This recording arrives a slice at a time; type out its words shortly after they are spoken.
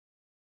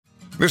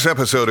This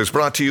episode is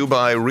brought to you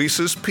by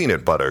Reese's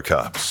Peanut Butter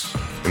Cups.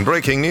 In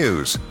breaking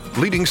news,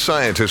 leading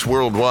scientists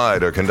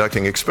worldwide are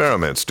conducting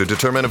experiments to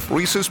determine if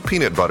Reese's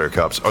Peanut Butter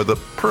Cups are the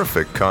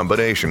perfect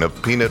combination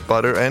of peanut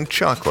butter and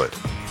chocolate.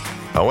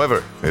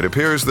 However, it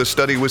appears the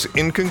study was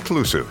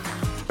inconclusive,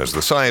 as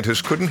the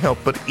scientists couldn't help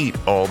but eat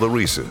all the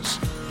Reese's.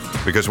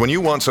 Because when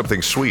you want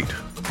something sweet,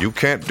 you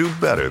can't do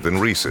better than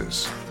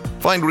Reese's.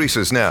 Find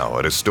Reese's now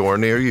at a store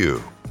near you.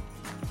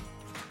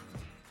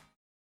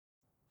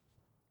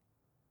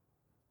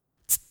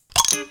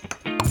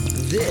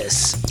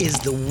 This is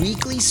the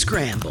Weekly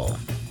Scramble,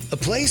 a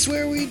place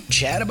where we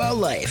chat about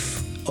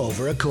life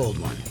over a cold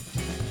one.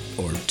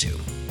 Or two.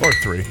 Or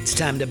three. It's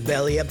time to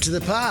belly up to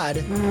the pod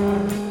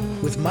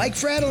with Mike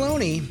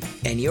Fratelloni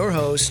and your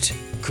host,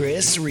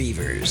 Chris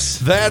Reavers.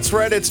 That's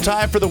right. It's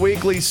time for the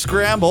Weekly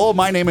Scramble.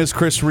 My name is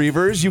Chris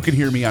Reavers. You can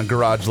hear me on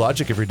Garage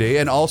Logic every day,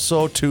 and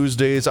also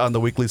Tuesdays on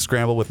the Weekly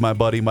Scramble with my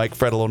buddy Mike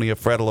Fratelloni of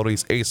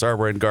Fratelloni's Ace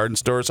Hardware and Garden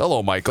Stores.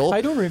 Hello, Michael. How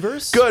you doing,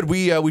 Reavers? Good.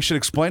 We should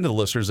explain to the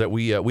listeners that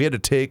we had to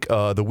take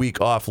the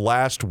week off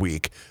last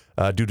week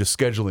due to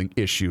scheduling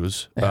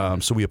issues. Yeah.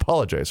 So we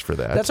apologize for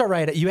that. That's all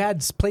right. You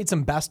had played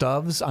some best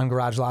ofs on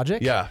Garage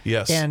Logic. Yeah.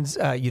 Yes. And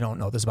you don't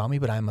know this about me,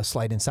 but I'm a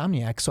slight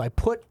insomniac, so I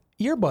put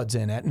earbuds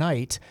in at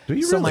night. Do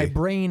you so really? my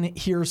brain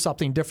hears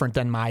something different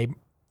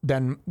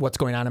than what's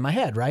going on in my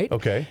head, right?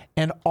 Okay.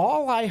 And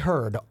all I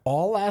heard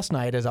all last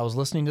night as I was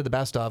listening to the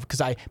best of,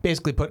 because I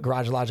basically put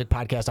Garage Logic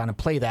podcast on and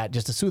play that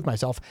just to soothe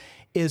myself,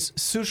 is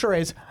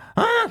Sushire's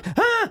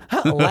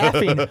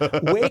laughing,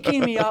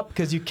 waking me up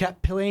because you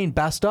kept playing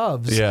best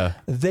ofs. Yeah.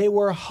 They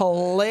were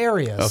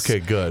hilarious. Okay,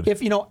 good.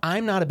 If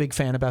I'm not a big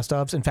fan of best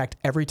ofs. In fact,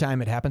 every time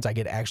it happens, I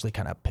get actually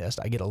kind of pissed.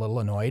 I get a little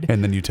annoyed.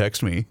 And then you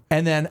text me.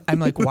 And then I'm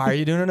like, why are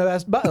you doing a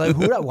best of? Like,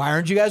 why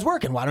aren't you guys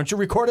working? Why don't you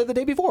record it the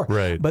day before?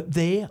 Right. But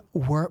they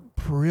were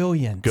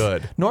brilliant.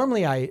 Good.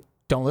 Normally, I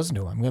don't listen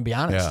to them. I'm going to be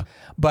honest. Yeah.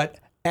 But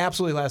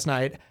absolutely last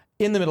night,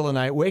 in the middle of the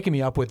night, waking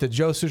me up with the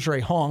Joe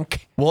Souchere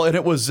honk. Well, and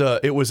it was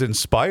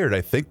inspired, I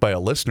think, by a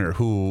listener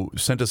who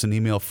sent us an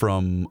email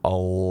from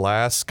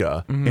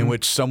Alaska in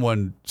which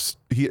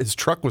his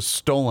truck was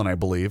stolen, I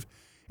believe,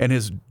 and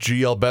his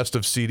GL Best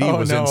of CD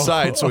was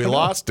inside, so he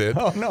lost it.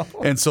 Oh no!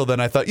 And so then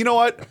I thought, you know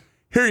what?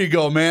 Here you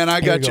go, man. I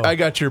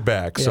got your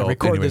back. Yeah, so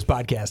record anyway. this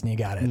podcast and you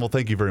got it. Well,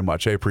 thank you very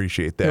much. I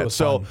appreciate that. It was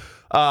So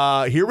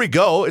here we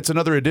go. It's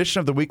another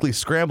edition of the Weekly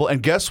Scramble,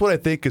 and guess what I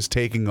think is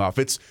taking off?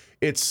 It's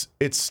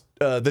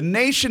the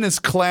nation is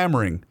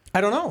clamoring. I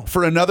don't know.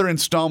 For another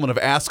installment of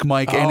Ask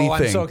Mike Anything. Oh,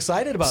 I'm so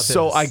excited about this.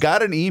 So I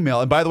got an email,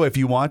 and by the way, if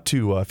you want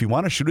to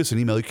shoot us an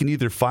email, you can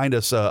either find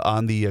us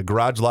on the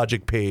Garage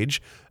Logic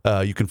page.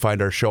 You can find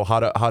our show, how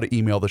to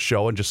email the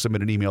show, and just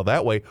submit an email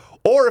that way.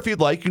 Or if you'd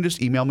like, you can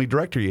just email me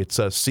directly. It's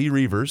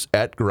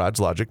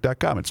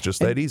creavers@garagelogic.com. It's just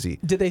that easy.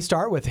 Did they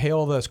start with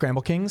Hail the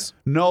Scramble Kings?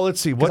 No,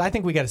 let's see. Because I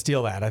think we got to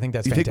steal that. I think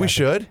that's you fantastic. think we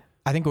should?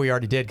 I think we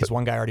already did because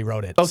one guy already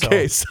wrote it.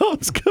 Okay, so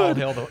sounds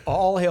good.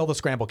 All hail the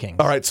Scramble Kings.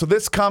 All right, so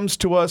this comes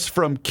to us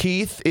from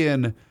Keith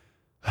in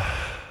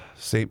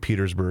St.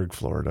 Petersburg,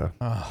 Florida.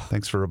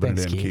 Thanks for rubbing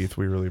it in, Keith.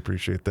 We really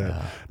appreciate that.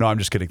 Yeah. No, I'm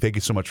just kidding. Thank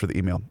you so much for the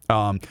email.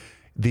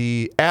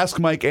 The Ask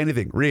Mike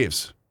Anything.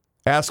 Reeves,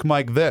 ask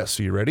Mike this.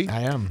 Are you ready?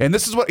 I am. And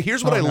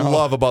here's what I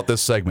love about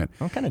this segment.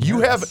 I'm kind of you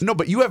have no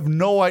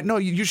idea. No,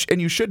 you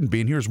shouldn't be,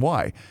 and here's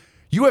why.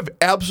 You have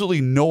absolutely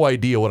no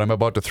idea what I'm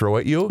about to throw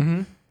at you.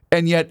 Mm-hmm.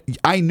 And yet,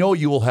 I know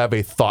you will have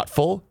a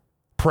thoughtful,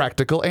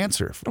 practical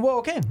answer. Well,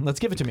 okay. Let's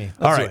give it to me.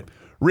 All right.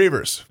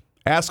 Reavers,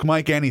 ask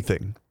Mike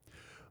anything.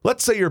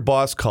 Let's say your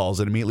boss calls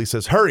and immediately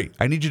says, hurry,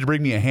 I need you to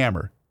bring me a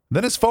hammer.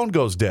 Then his phone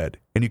goes dead,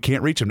 and you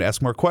can't reach him to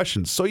ask more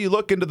questions. So you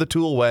look into the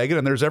tool wagon,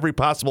 and there's every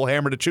possible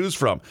hammer to choose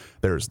from.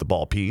 There's the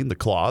ball peen, the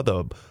claw,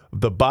 the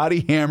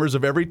body hammers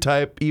of every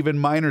type, even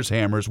miner's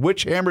hammers.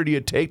 Which hammer do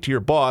you take to your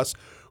boss,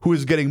 who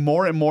is getting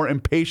more and more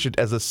impatient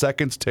as the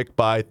seconds tick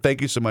by?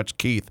 Thank you so much,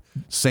 Keith,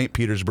 St.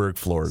 Petersburg,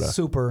 Florida.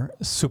 Super,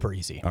 super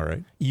easy. All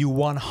right. You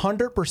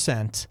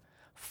 100%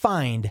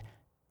 find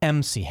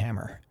MC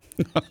Hammer.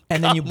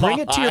 And then you bring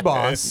it to your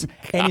boss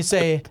and you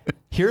say,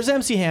 here's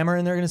MC Hammer.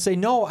 And they're going to say,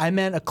 no, I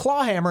meant a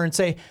claw hammer. And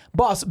say,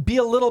 boss, be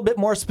a little bit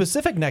more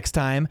specific next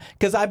time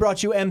because I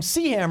brought you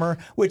MC Hammer,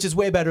 which is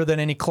way better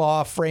than any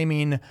claw,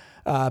 framing,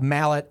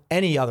 mallet,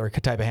 any other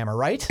type of hammer,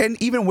 right? And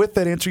even with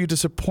that answer, you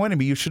disappointed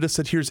me. You should have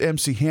said, here's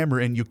MC Hammer,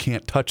 and you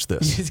can't touch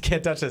this. You just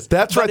can't touch this.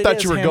 That's where I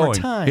thought you were going.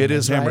 Time, it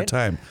is hammer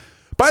time.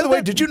 By the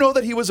way, did you know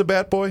that he was a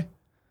bat boy?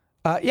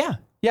 Yeah.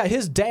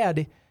 His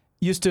dad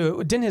used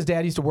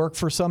to work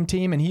for some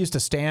team, and he used to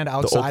stand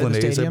outside Oakland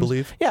of the A's, stadium. I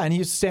believe. Yeah, and he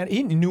used to stand.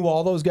 He knew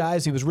all those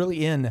guys. He was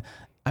really in.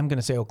 I'm going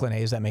to say Oakland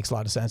A's. That makes a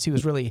lot of sense. He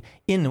was really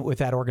in with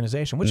that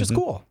organization, which is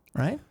cool,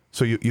 right?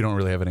 So you don't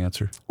really have an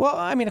answer? Well,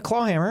 I mean, a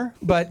claw hammer,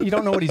 but you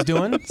don't know what he's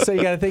doing, so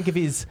you got to think if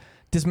he's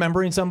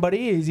dismembering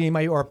somebody,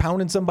 or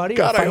pounding somebody,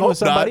 God, or fighting I hope with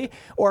somebody, not.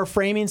 or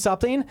framing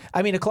something.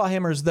 I mean, a claw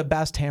hammer is the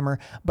best hammer,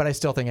 but I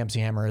still think MC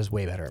Hammer is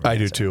way better. I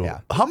do too. Yeah.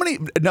 How many?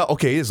 No,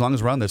 okay. As long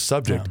as we're on this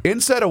subject,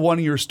 inside of one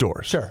of your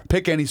stores, Sure.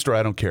 Pick any store.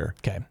 I don't care.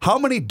 Okay. How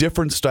many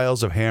different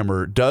styles of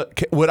hammer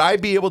would I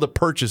be able to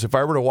purchase if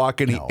I were to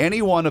walk into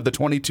any one of the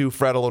 22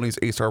 Fratelloni's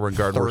Ace Hardware and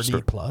Gardner 30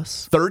 stores?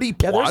 plus. 30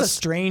 plus. Yeah, there's a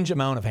strange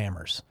amount of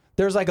hammers.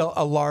 There's like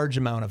a large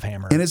amount of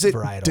hammer and is it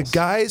varietals. do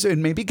guys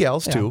and maybe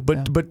gals too?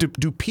 But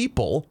do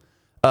people?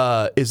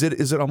 Is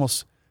it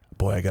almost?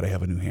 Boy, I gotta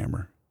have a new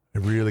hammer. I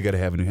really gotta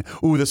have a new hammer.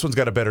 Ooh, this one's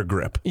got a better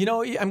grip. You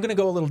know, I'm going to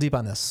go a little deep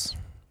on this.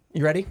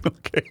 You ready?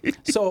 Okay.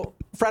 So,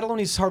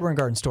 Fratelloni's Hardware and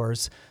Garden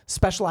Stores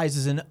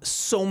specializes in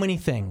so many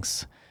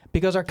things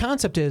because our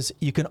concept is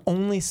you can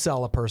only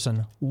sell a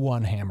person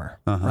one hammer,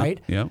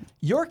 right? Yep.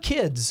 Your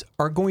kids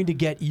are going to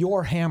get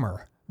your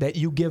hammer that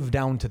you give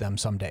down to them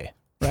someday.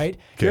 Right?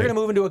 You're going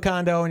to move into a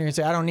condo and you're going to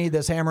say, I don't need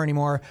this hammer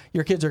anymore.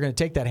 Your kids are going to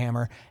take that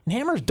hammer. And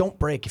hammers don't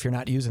break if you're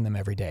not using them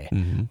every day.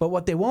 But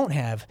what they won't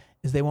have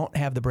is they won't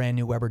have the brand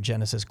new Weber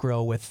Genesis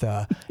grill with,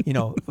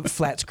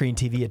 flat screen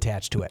TV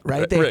attached to it,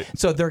 right?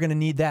 So they're going to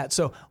need that.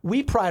 So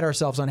we pride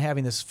ourselves on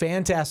having this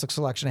fantastic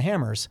selection of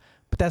hammers,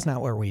 but that's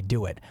not where we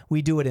do it.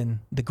 We do it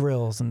in the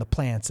grills and the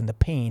plants and the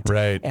paint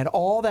and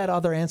all that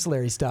other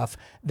ancillary stuff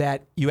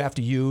that you have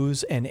to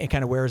use and it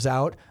kind of wears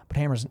out. But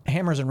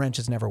hammers and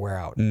wrenches never wear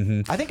out.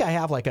 I think I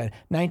have like a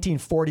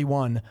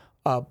 1941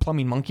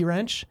 plumbing monkey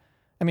wrench.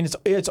 I mean,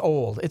 it's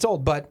old. It's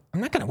old, but I'm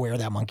not going to wear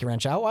that monkey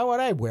wrench out. Why would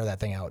I wear that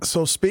thing out?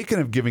 So speaking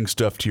of giving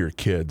stuff to your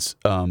kids,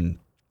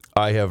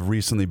 I have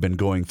recently been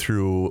going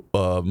through.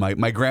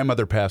 My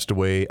grandmother passed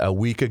away a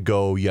week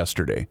ago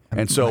yesterday,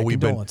 and so we've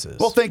been.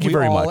 Well, thank you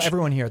very much.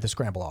 Everyone here at the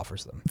Scramble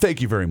offers them.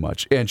 Thank you very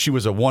much. And she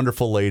was a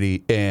wonderful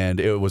lady, and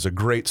it was a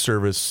great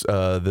service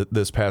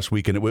this past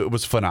weekend. It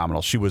was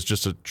phenomenal. She was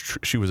just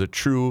she was the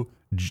true,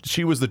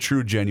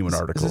 genuine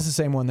article. Is this the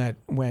same one that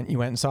you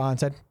went and saw and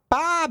said,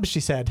 Bob, she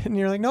said. And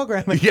you're like, no,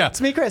 Grandma. Yeah. It's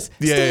me, Chris.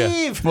 Yeah,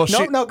 Steve. Yeah.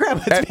 Well, no,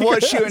 Grandma. It's me,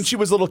 Chris. She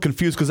was a little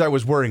confused because I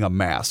was wearing a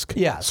mask.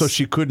 Yes. So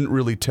she couldn't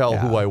really tell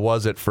who I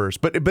was at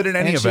first. But in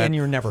any event. And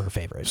you were never her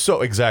favorite.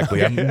 So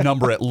exactly. I'm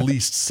number at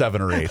least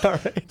 7 or 8. All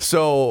right.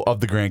 So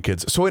of the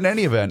grandkids. So in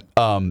any event,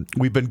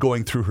 we've been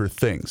going through her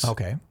things.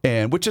 Okay.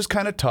 And which is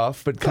kind of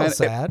tough, but kind of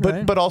sad, but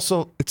right? but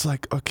also it's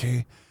like,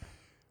 okay,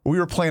 we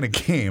were playing a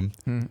game.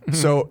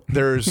 So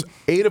there's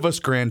 8 of us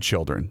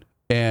grandchildren,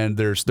 and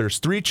there's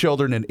 3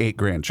 children and 8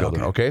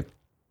 grandchildren, okay?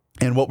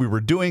 And what we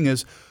were doing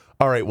is,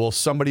 all right, well,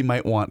 somebody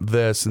might want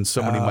this and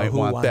somebody might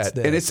want that.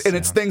 And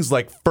it's things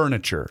like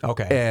furniture.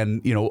 Okay.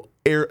 And,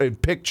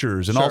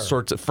 pictures and all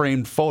sorts of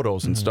framed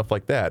photos and stuff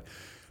like that.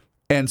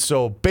 And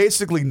so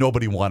basically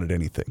nobody wanted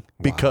anything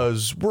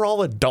because we're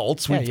all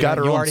adults. We've got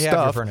our own already stuff.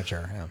 have your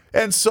furniture.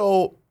 Yeah. And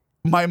so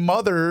my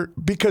mother,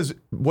 because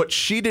what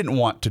she didn't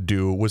want to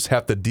do was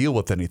have to deal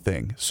with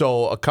anything.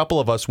 So a couple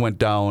of us went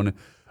down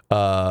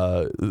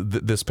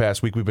this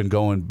past week. We've been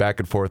going back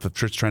and forth with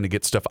Trish trying to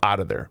get stuff out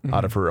of there,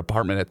 out of her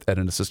apartment at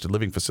an assisted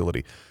living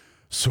facility.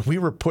 So we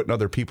were putting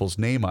other people's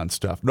name on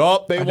stuff.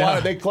 Nope,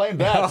 they claimed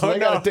that. So they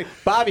gotta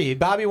take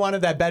Bobby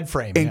wanted that bed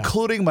frame.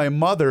 Including my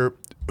mother,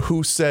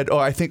 who said, oh,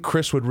 I think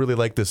Chris would really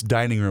like this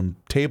dining room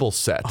table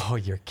set. Oh,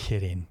 you're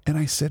kidding. And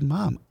I said,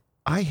 Mom,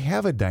 I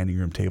have a dining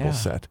room table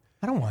set.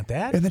 I don't want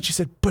that. And then she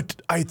said,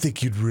 but I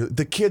think you'd really,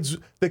 the kids,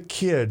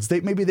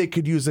 maybe they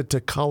could use it to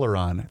color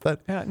on. I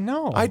thought,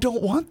 no. I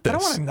don't want this. I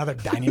don't want another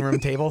dining room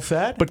table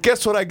set. But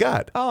guess what I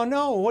got? Oh,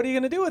 no. What are you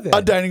going to do with it?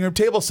 A dining room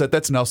table set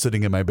that's now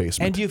sitting in my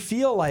basement. And do you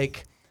feel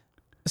like,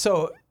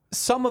 so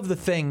some of the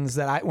things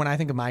that when I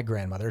think of my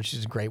grandmother,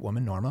 she's a great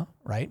woman, Norma,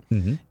 right?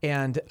 Mm-hmm.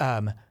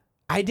 And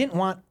I didn't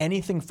want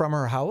anything from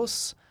her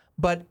house,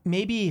 but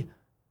maybe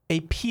a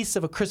piece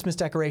of a Christmas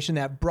decoration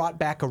that brought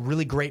back a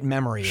really great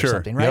memory or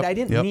something, right? Yep. I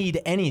didn't need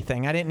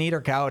anything. I didn't need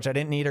her couch. I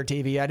didn't need her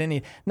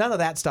TV. None of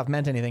that stuff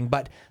meant anything.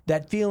 But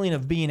that feeling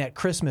of being at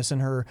Christmas in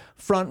her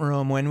front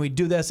room when we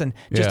do this and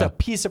just a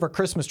piece of her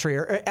Christmas tree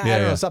or I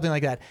don't know, something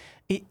like that.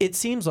 It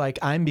seems like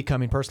I'm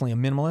becoming personally a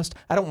minimalist.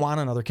 I don't want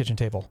another kitchen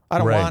table. I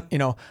don't want, I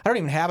don't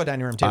even have a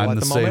dining room table at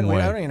the moment.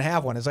 I don't even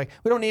have one. It's like,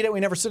 we don't need it.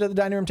 We never sit at the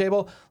dining room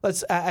table.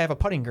 I have a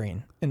putting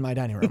green in my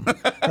dining room,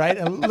 right?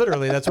 And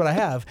literally, that's what I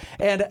have.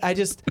 And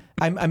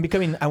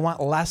I want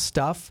less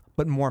stuff,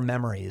 but more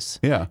memories.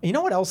 Yeah. And you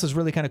know what else is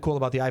really kind of cool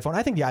about the iPhone?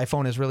 I think the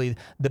iPhone is really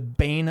the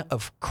bane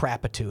of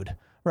crapitude.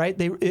 Right?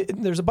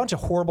 There's a bunch of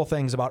horrible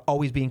things about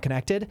always being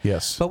connected.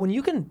 Yes. But when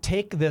you can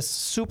take this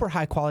super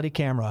high quality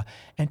camera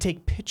and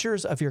take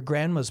pictures of your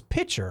grandma's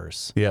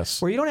pictures,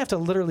 yes, where you don't have to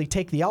literally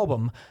take the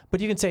album, but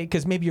you can say,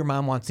 because maybe your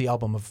mom wants the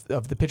album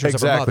of the pictures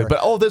of her mother.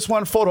 But this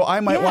one photo, I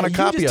might want a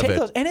copy of it.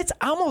 Those, and it's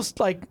almost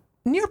like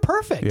near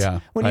perfect. Yeah,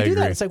 when you do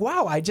that, it's like,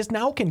 wow, I just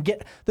now can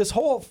get this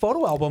whole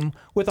photo album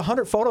with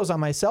 100 photos on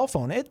my cell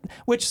phone,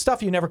 which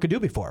stuff you never could do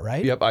before,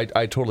 right? Yep, I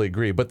totally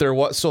agree. But there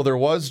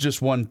was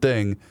just one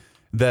thing.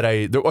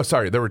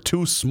 there were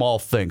two small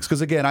things.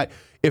 Because again,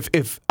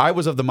 if I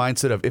was of the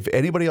mindset of if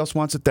anybody else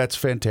wants it, that's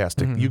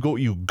fantastic. You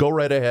go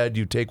right ahead.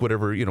 You take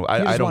whatever, You I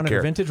just don't wanted care.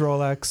 a vintage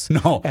Rolex.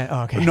 No,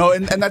 Okay. no,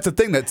 and that's the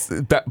thing.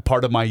 That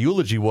part of my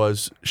eulogy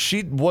was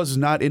she was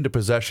not into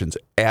possessions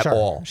at Sure.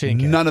 all. She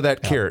didn't care. None of that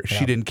Yeah, care. yeah.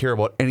 She didn't care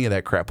about any of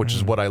that crap, which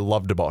is what I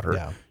loved about her.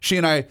 Yeah. She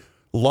and I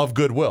love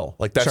Goodwill.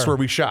 Like that's Sure. where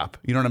we shop.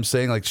 You know what I'm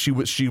saying? Like she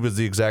was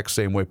the exact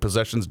same way.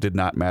 Possessions did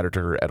not matter to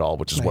her at all,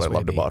 which is Nice what I way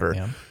loved to be, about her.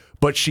 yeah.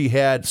 But she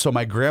had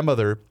my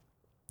grandmother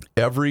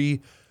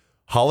every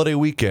holiday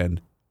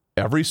weekend.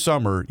 Every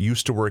summer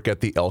used to work at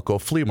the Elko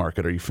Flea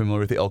Market. Are you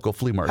familiar with the Elko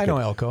Flea Market? I know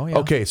Elko, yeah.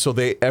 Okay, so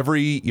they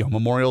every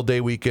Memorial Day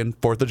weekend,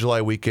 4th of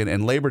July weekend,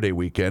 and Labor Day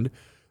weekend,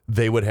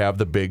 they would have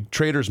the big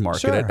traders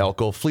market Sure. at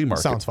Elko Flea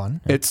Market. Sounds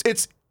fun. It's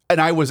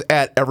and I was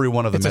at every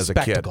one of them It's a as a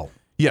spectacle. kid.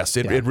 Yes,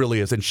 it really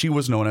is. And she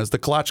was known as the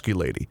Kolachki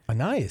lady. Oh,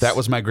 nice. That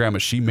was my grandma.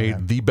 She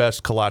made the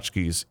best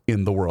Kolachkis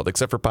in the world,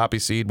 except for poppy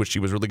seed, which she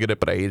was really good at,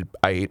 but I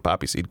hate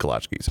poppy seed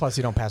Kolachkis. Plus,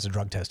 you don't pass a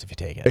drug test if you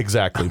take it.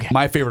 Exactly.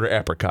 My favorite are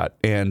apricot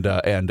and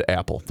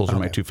apple. Those are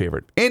my two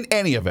favorite. In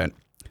any event,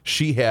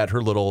 she had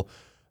her little,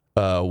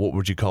 what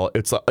would you call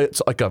it?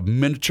 It's like a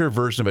miniature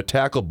version of a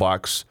tackle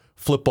box.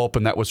 Flip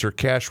open, that was her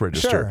cash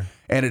register. Sure.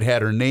 And it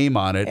had her name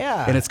on it.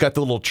 Yeah. And it's got the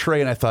little tray,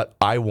 and I thought,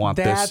 I want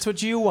this. That's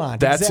what you want.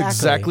 That's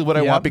exactly what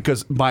I Yep. want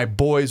because my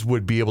boys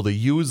would be able to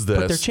use this.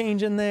 Put their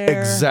change in there.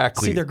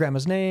 Exactly. See their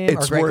grandma's name or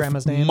It's great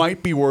grandma's name.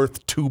 might be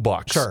worth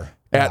 $2. Sure.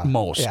 At Yeah.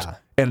 most. Yeah.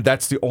 And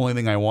that's the only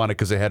thing I wanted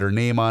because it had her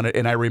name on it.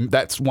 And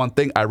that's one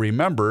thing I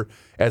remember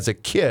as a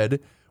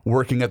kid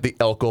working at the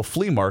Elko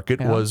Flea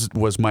Market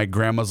was my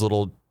grandma's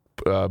little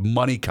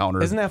money counter.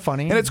 Isn't that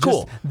funny? And it's Just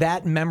cool.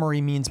 That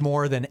memory means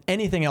more than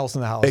anything else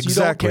in the house. You don't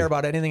Exactly. care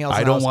about anything else I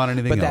in the don't house, want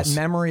anything but else. that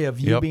memory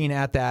of you Yep. being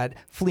at that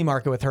flea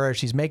market with her,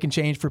 she's making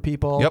change for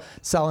people, Yep.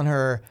 selling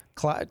her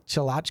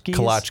Kolachkis.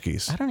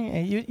 Kolachkis. I don't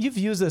even, you've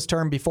used this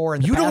term before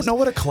in the You don't past. know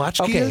what a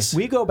Kolachki Okay, is?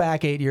 we go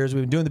back 8 years.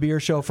 We've been doing the beer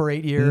show for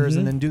 8 years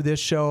and then do this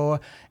show.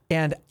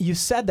 And you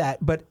said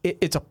that, but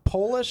it's a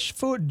Polish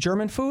food,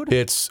 German food?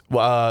 It's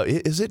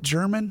is it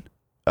German?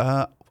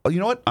 You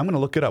know what? I'm going to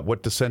look it up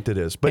what descent it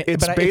is. But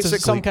it's But basically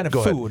some kind of go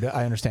ahead. food,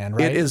 I understand,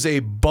 right? It is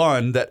a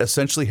bun that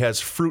essentially has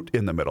fruit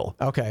in the middle.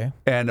 Okay.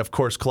 And of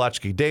course,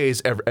 Kolachki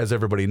Days, as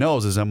everybody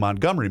knows, is in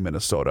Montgomery,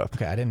 Minnesota.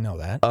 Okay, I didn't know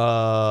that.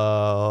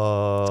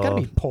 It's It's got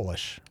to be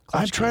Polish.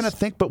 I'm trying to Kolachkis.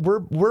 think, but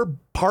we're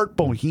part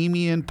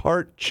Bohemian,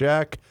 part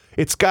Czech.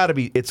 It's got to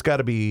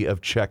be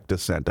of Czech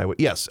descent.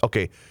 Yes.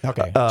 Okay.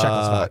 Okay,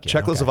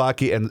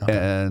 Czechoslovakia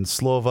and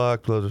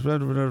Slovak.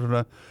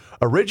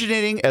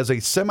 Originating as a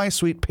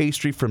semi-sweet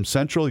pastry from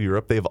Central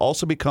Europe, they've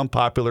also become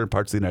popular in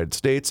parts of the United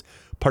States,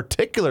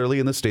 particularly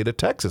in the state of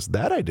Texas.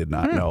 That I did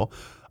not know.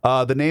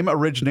 The name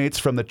originates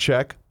from the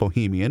Czech,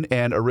 Bohemian,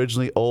 and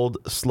originally Old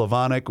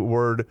Slavonic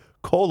word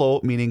kolo,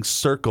 meaning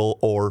circle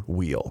or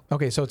wheel.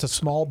 Okay, so it's a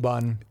small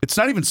bun. It's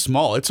not even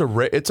small. It's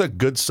a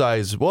good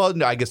size.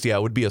 Well, I guess it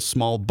would be a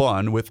small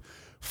bun with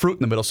fruit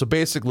in the middle. So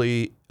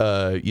basically,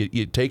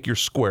 you take your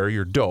square,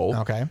 your dough.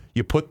 Okay.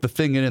 You put the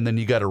thing in, and then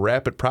you got to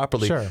wrap it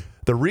properly. Sure.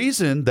 The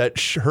reason that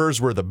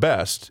hers were the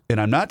best, and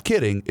I'm not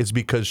kidding, is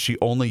because she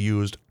only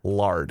used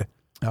lard.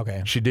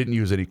 Okay. She didn't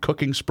use any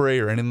cooking spray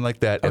or anything like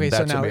that. Okay, and so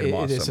that's now what made them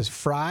awesome. this is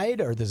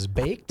fried or this is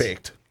baked?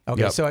 Baked.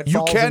 Okay, Yep. so it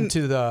falls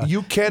into the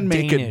You can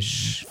make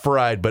Danish. it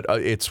fried, but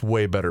it's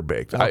way better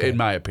baked. Okay. In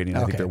my opinion,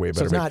 I think they're way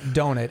better So it's baked.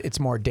 not donut, it's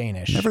more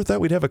Danish. Never thought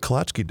we'd have a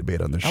Kolachki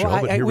debate on this show,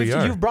 Oh, but here we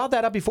are. You've brought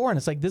that up before, and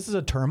it's like, this is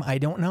a term I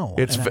don't know.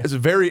 It's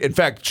very, in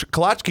fact,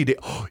 Kolachki Day.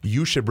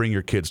 You should bring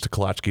your kids to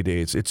Kolachki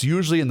Days. It's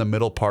usually in the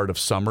middle part of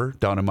summer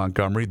down in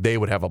Montgomery. They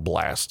would have a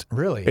blast.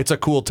 Really? It's a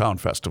cool town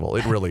festival.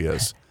 It really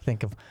is.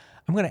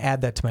 I'm going to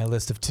add that to my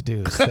list of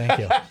to-dos. Thank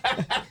you.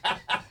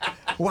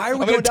 Why are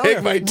we I'm going gonna down take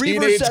there? my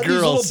Reaver teenage said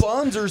girls. These little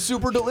buns are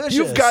super delicious.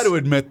 You've got to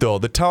admit, though,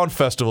 the town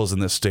festivals in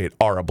this state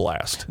are a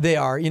blast. They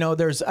are. You know,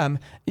 there's.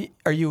 Do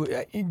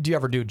you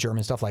ever do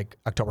German stuff like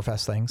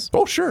Oktoberfest things?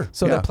 Oh, sure.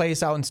 So yeah. the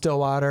place out in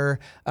Stillwater,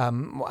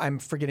 I'm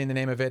forgetting the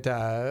name of it.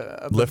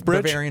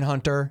 Liftbridge? Bavarian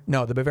Hunter.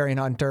 No, the Bavarian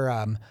Hunter.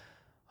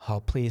 Oh,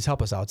 please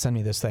help us out. Send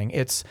me this thing.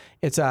 It's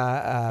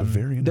a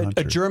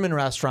Hunter. German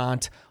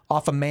restaurant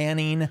off of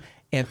Manning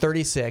and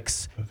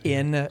 36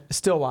 in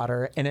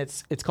Stillwater, and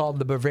it's called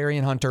the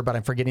Bavarian Hunter, but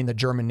I'm forgetting the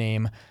German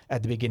name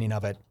at the beginning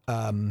of it.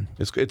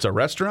 It's a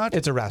restaurant?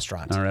 It's a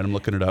restaurant. All right, I'm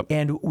looking it up.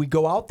 And we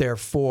go out there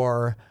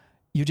for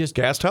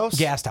Gasthaus?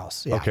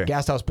 Gasthaus, yeah. Okay.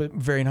 Gasthaus, but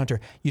Bavarian Hunter.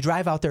 You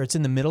drive out there, it's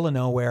in the middle of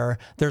nowhere.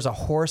 There's a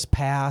horse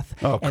path.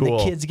 Oh, and cool.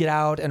 the kids get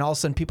out, and all of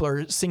a sudden people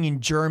are singing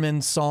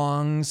German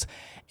songs,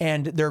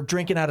 and they're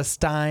drinking out of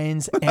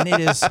steins, and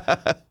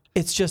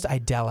it's just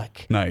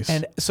idyllic. Nice.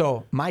 And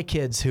so my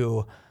kids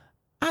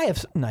I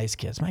have nice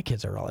kids. My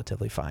kids are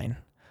relatively fine,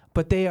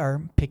 but they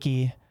are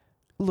picky,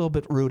 a little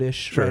bit rudish.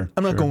 Sure, right?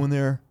 I'm not sure. going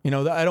there. You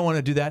know, I don't want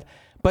to do that.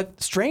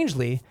 But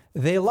strangely,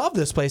 they love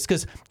this place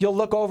because you'll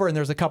look over and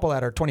there's a couple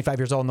that are 25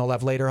 years old and they'll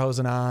have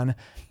lederhosen on.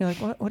 You're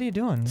like, what are you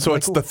doing? So like,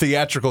 it's the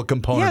theatrical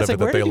component of it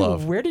that they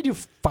love. Where did you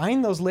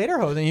find those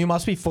lederhosen? You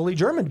must be fully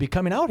German to be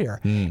coming out here.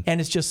 And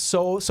it's just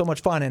so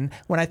much fun. And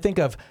when I think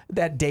of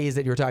that days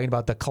that you were talking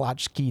about, the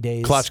Kolachki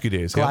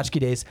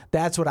days,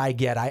 that's what I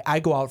get. I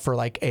go out for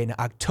like an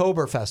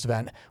Oktoberfest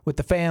event with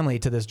the family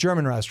to this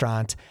German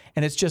restaurant,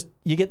 and it's just,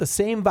 you get the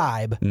same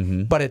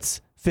vibe, but it's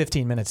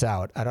 15 minutes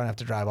out. I don't have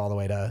to drive all the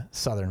way to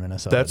southern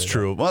Minnesota. That's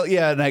true. Well,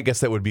 yeah, and I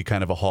guess that would be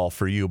kind of a haul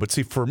for you. But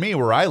see, for me,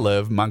 where I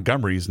live,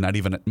 Montgomery's not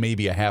even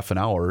maybe a half an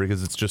hour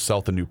because it's just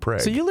south of New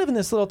Prague. So you live in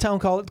this little town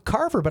called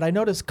Carver, but I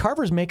noticed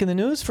Carver's making the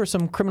news for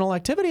some criminal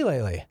activity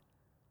lately.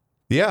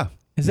 Yeah.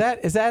 Is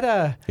that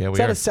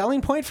a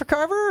selling point for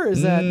Carver? Or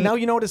is that now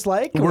you know what it's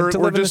like to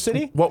live in the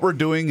city? What we're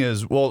doing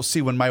is, well,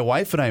 see, when my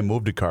wife and I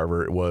moved to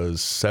Carver, it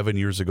was 7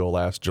 years ago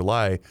last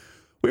July.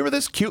 We were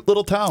this cute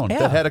little town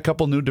that had a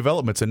couple new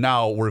developments, and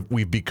now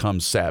we've become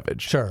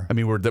Savage. Sure. I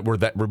mean, we're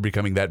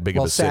becoming that big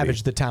of a city.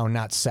 Savage the town,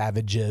 not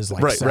savages.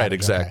 Like right, Savage. right,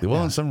 exactly. Okay.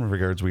 Well, in some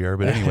regards we are,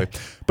 but anyway.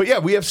 But yeah,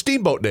 we have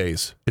Steamboat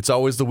Days. It's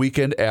always the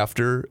weekend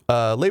after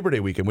Labor Day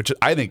weekend, which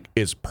I think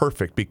is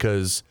perfect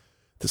because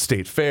the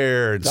state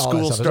fair and All school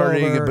that stuff is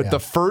starting. over, But the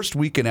first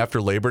weekend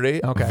after Labor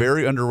Day,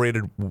 very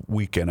underrated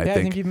weekend, I think.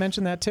 I think you've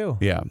mentioned that too.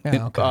 Yeah.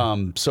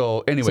 Okay.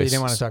 So anyway. So you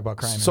didn't want to talk about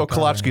crime. So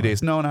Kolachki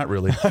days. No, not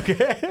really.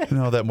 Okay. You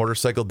know, that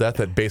motorcycle death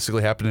that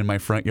basically happened in my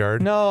front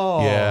yard?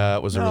 No. Yeah,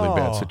 it was a really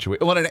bad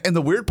situation. Well, and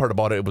the weird part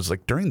about it was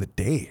like during the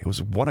day. It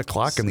was 1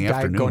 o'clock in the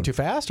afternoon. Going too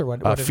fast or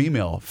what?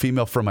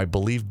 Female from, I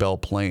believe, Belle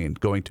Plaine.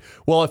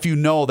 Well, if you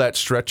know that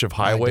stretch of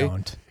highway. I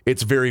don't.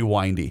 It's very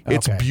windy. Okay.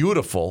 It's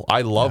beautiful.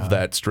 I love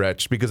that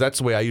stretch because that's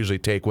the way I usually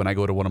take when I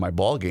go to one of my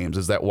ball games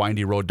is that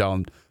windy road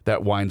down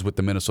that winds with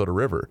the Minnesota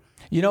River.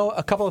 You know,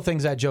 a couple of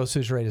things that Joe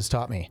Soucheray has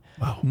taught me.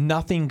 Wow.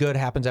 Nothing good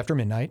happens after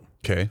midnight.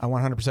 Okay. I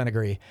 100%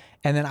 agree.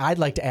 And then I'd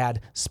like to add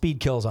speed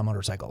kills on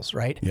motorcycles,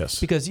 right? Yes.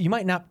 Because you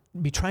might not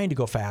be trying to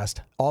go fast.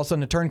 All of a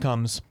sudden a turn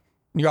comes,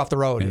 you're off the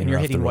road and you're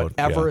hitting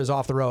whatever is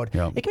off the road.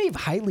 Yeah. It can be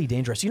highly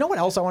dangerous. You know what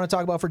else I want to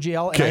talk about for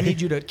GL? And I need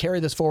you to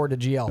carry this forward to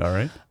GL. All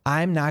right.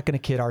 I'm not going to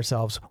kid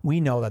ourselves. We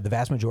know that the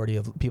vast majority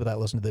of people that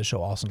listen to this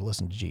show also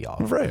listen to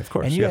GL. Right, of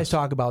course. And you guys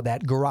talk about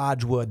that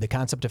garage wood, the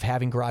concept of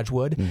having garage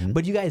wood,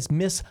 but you guys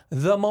miss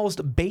the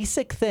most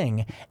basic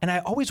thing. And I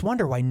always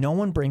wonder why no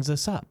one brings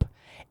this up.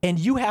 And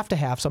you have to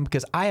have some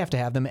because I have to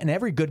have them. And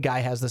every good guy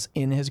has this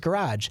in his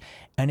garage.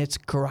 And it's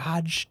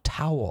garage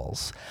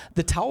towels.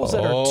 The towels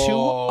that are too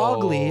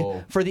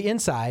ugly for the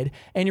inside.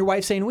 And your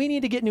wife's saying, we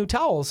need to get new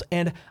towels.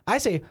 And I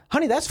say,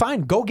 honey, that's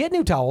fine. Go get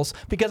new towels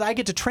because I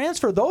get to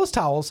transfer those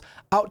towels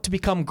out to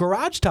become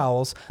garage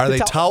towels. Are they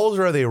towels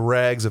or are they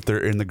rags if they're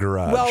in the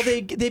garage? Well,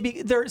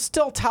 they're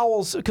still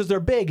towels because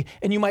they're big.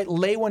 And you might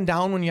lay one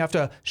down when you have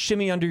to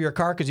shimmy under your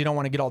car because you don't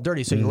want to get all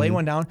dirty. So you lay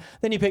one down.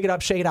 Then you pick it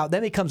up, shake it out.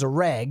 Then it becomes a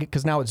rag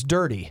because now it's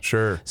dirty.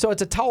 Sure. So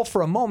it's a towel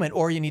for a moment,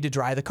 or you need to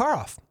dry the car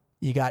off.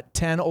 You got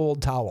 10 old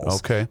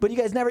towels. Okay. But you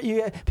guys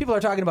people are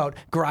talking about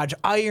garage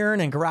iron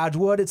and garage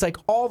wood. It's like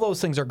all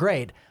those things are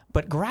great,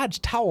 but garage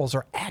towels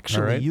are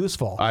actually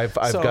useful. I've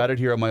got it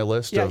here on my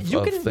list of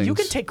things. You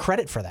can take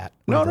credit for that.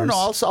 No.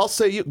 I'll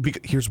say you.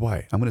 Here's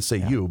why. I'm going to say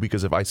you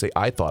because if I say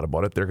I thought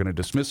about it, they're going to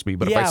dismiss me.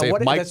 But if I say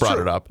if Mike brought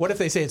it up. What if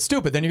they say it's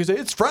stupid? Then you can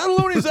say it's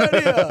Fratelloni's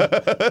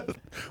idea.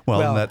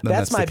 well,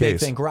 that's my big big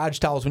thing. Garage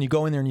towels, when you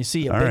go in there and you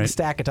see a big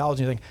stack of towels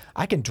and you think,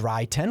 I can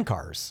dry 10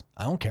 cars.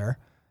 I don't care.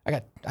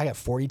 I got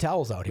 40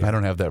 towels out here. I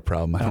don't have that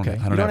problem. I don't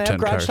have 10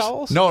 garage cars.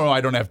 Towels? No, I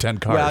don't have 10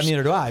 cars. Well,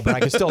 neither do I, but I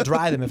can still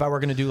dry them if I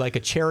were going to do like a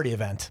charity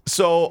event.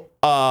 So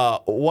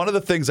one of the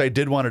things I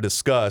did want to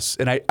discuss,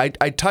 and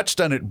I touched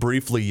on it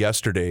briefly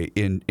yesterday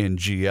in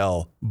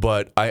GL,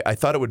 but I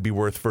thought it would be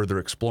worth further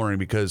exploring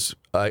because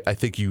I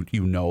think you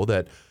know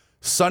that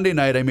Sunday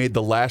night I made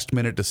the last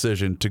minute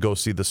decision to go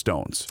see the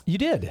Stones. You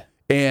did.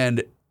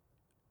 And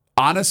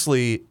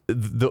honestly,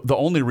 the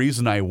only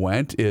reason I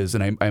went is,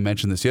 and I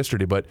mentioned this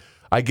yesterday, but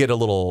I get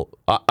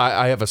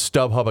I have a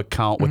StubHub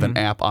account with an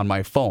app on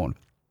my phone,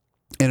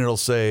 and it'll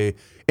say,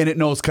 and it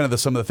knows kind of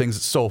some of the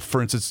things. So, for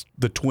instance,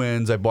 the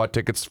Twins, I bought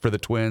tickets for the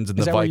Twins and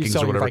the Vikings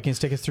or whatever. Vikings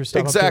tickets through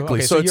StubHub exactly.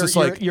 Okay, so it's just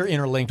like you're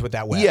interlinked with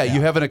that web. Yeah,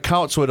 you have an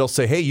account, so it'll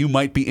say, hey, you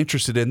might be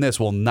interested in this.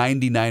 Well,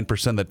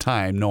 99% of the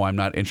time, no, I'm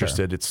not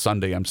interested. Sure. It's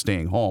Sunday, I'm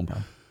staying home.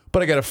 Yeah.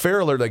 But I got a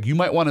fare alert, like you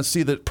might want to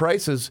see the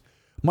prices.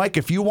 Mike,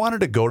 if you wanted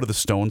to go to the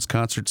Stones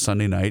concert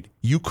Sunday night,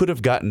 you could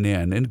have gotten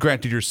in. And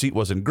granted, your seat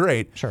wasn't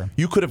great. Sure.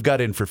 You could have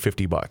got in for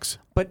 $50.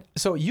 But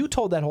so you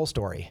told that whole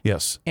story.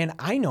 Yes. And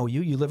I know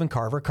you. You live in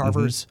Carver.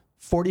 Carver's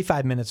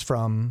 45 minutes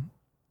from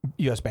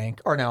U.S.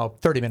 Bank, or now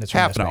 30 minutes from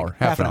half US an Bank. hour.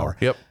 Half an hour.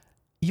 Yep.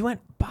 You went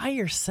by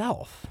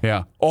yourself.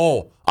 Yeah.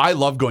 Oh, I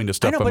love going to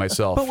stuff by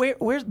myself. But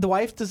where's the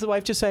wife? Does the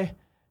wife just say,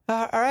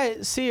 all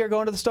right, see, you're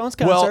going to the Stones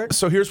concert? Well,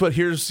 so here's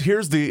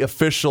the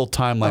official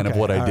timeline of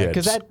what I did.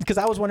 Because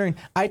I was wondering,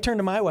 I turned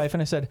to my wife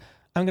and I said,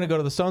 I'm going to go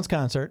to the Stones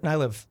concert, and I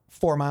live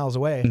 4 miles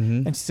away.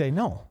 Mm-hmm. And she'd say,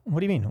 no,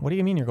 what do you mean? What do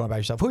you mean you're going by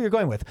yourself? Who are you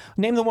going with?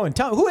 Name the woman.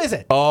 Tell me, who is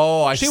it?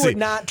 Oh, I She see. would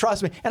not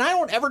trust me. And I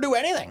don't ever do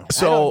anything.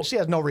 So she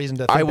has no reason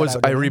to think I that would do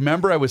anything.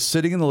 remember I was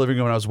sitting in the living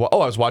room and I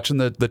was watching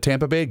the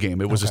Tampa Bay game.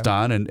 It was just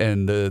on,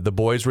 and the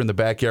boys were in the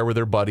backyard with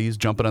their buddies,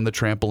 jumping on the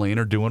trampoline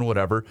or doing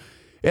whatever.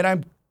 And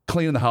I'm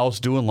cleaning the house,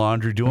 doing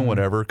laundry, doing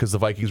whatever, because the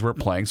Vikings weren't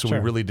playing, so we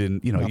really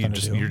didn't, Nothing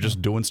to do. you're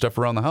just doing stuff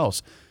around the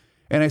house.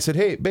 And I said,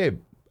 hey,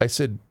 babe,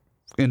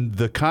 and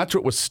the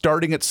concert was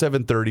starting at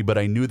 7:30, but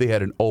I knew they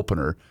had an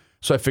opener.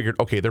 So I figured,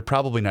 okay, they're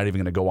probably not even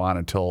going to go on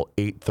until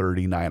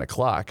 8:30, 9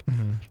 o'clock.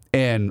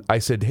 And I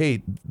said,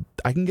 hey,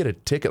 I can get a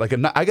ticket. Like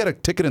I got a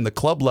ticket in the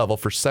club level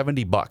for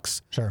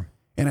 $70. Sure.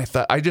 And I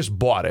thought, I just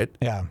bought it.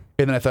 Yeah.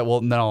 And then I thought,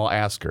 well, then I'll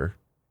ask her.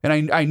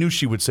 And I knew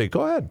she would say,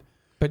 go ahead.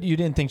 But you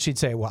didn't think she'd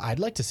say, well, I'd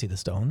like to see the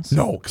Stones?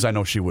 No, because I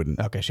know she wouldn't.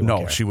 Okay, she wouldn't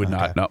No, care. she would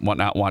Okay. not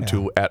want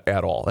to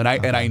at all. And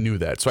I knew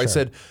that. So I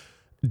said,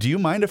 do you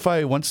mind if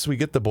once we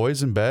get the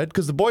boys in bed?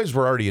 Because the boys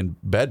were already in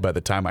bed by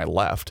the time I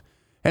left.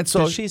 And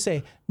so Did she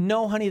say,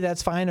 no, honey,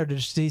 that's fine? Or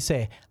did she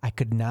say, I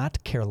could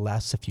not care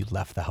less if you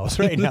left the house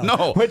right now?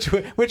 No. Which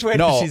way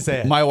no, did she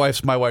say it? my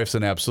wife's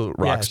an absolute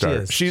rock Yeah, she star.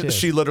 is. She is.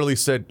 She literally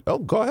said, "Oh,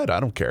 go ahead, I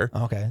don't care."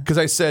 Okay. Because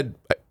I said,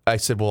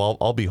 well,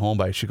 I'll be home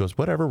by. She goes,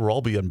 whatever, we'll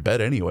all be in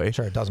bed anyway.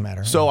 Sure, it doesn't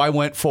matter. So I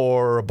went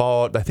for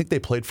about, I think they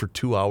played for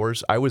 2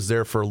 hours. I was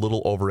there for a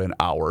little over an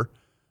hour.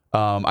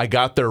 I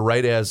got there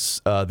right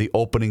as the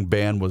opening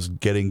band was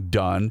getting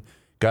done.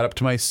 Got up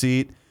to my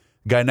seat.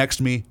 Guy next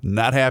to me,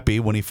 not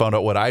happy when he found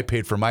out what I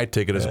paid for my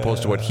ticket as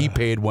opposed to what he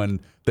paid when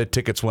the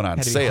tickets went on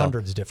had to be sale.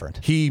 hundreds different.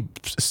 He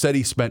said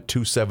he spent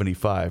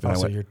 $275, and I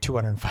So went, you're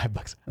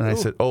 $205. and I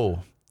said, oh.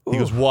 He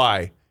goes,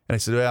 why? And I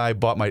said, well, I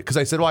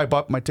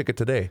bought my ticket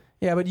today.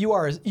 Yeah, but you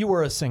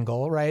were a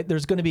single, right?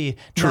 There's going to be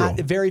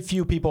very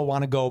few people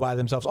want to go by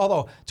themselves.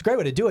 Although it's a great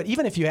way to do it.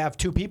 Even if you have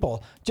two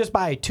people, just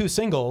buy two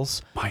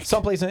singles, Mike.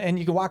 someplace, and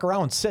you can walk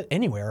around and sit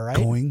anywhere, right?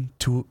 Going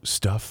to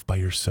stuff by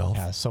yourself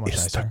so much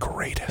is nicer. the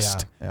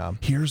greatest. Yeah.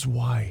 Here's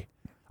why.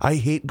 I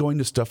hate going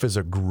to stuff as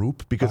a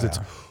group because it's,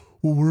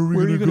 well, where are we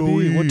Where are you going to gonna go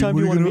be? What eat? time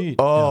do you Where are wanna we meet?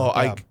 Oh,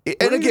 Yeah. and Where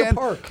are you gonna again,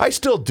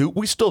 park?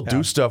 we still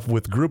do stuff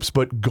with groups,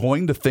 but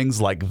going to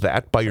things like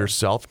that by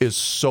yourself is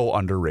so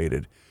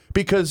underrated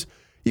because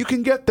you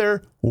can get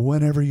there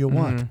whenever you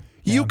want.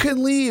 You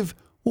can leave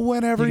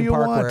whenever You you can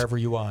park want. wherever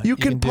you want. You You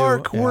can can do-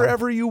 park yeah.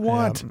 wherever you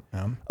want.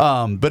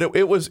 Yeah. But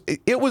it was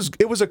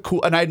a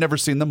cool, and I'd never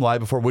seen them live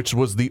before, which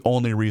was the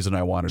only reason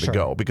I wanted to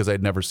go because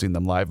I'd never seen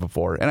them live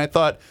before. And I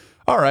thought,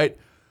 all right,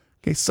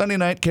 okay, Sunday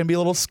night can be a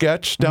little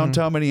sketch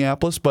downtown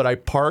Minneapolis, but I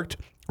parked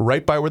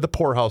right by where the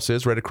poorhouse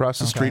is, right across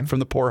the street from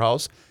the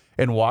poorhouse,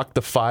 and walked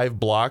the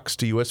 5 blocks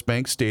to US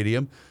Bank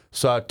Stadium.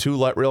 Saw 2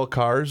 light rail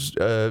cars,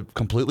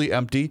 completely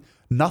empty.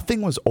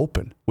 Nothing was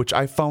open, which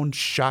I found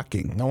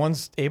shocking. No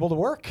one's able to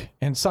work,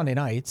 and Sunday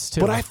nights too.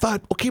 But I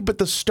thought, okay, but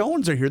the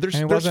Stones are here. There's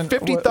And it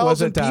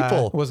 50,000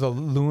 people. Was the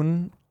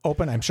Loon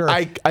open? I'm sure.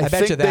 I bet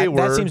think you they that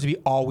were. seems to be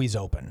always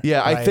open.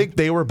 Yeah, I right? think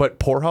they were, but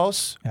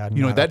Poorhouse, Yeah,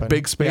 you know, not that open.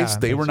 big space, Yeah,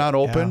 they were not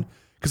open. yeah.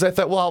 Because I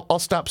thought, well, I'll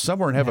stop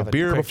somewhere and have a Have a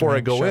beer quick before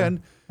I drink, go sure.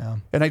 in. Yeah.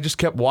 And I just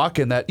kept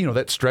walking that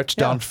stretch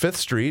down Yeah. 5th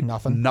Street.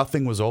 Nothing.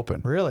 Nothing was open.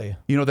 Really?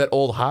 You know, that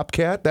old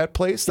Hopcat, that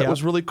place that Yep.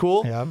 was really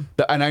cool? Yep.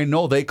 And I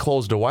know they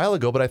closed a while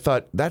ago, but I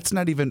thought that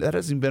hasn't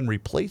even been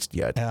replaced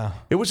yet. Yeah.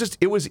 It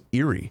was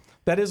eerie.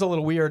 That is a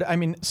little weird. I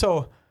mean,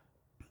 so,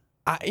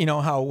 you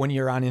know how when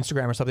you're on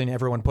Instagram or something,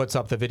 everyone puts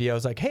up the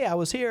videos like, hey, I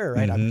was here,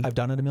 right? I've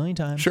done it a million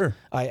times. Sure.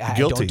 I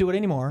Guilty. don't do it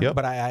anymore, Yep.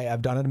 but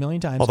I've done it a million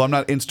times. Although I'm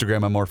not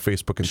Instagram, I'm more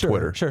Facebook and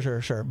Twitter.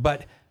 Sure.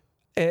 But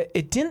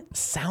it didn't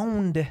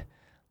sound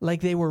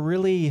like they were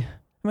really.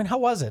 I mean, how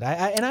was it?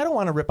 I don't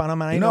want to rip on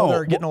them. And I know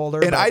they're getting older.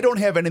 And but- I don't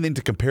have anything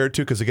to compare it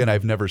to because, again,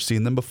 I've never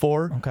seen them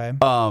before. Okay.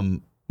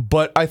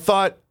 But I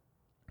thought,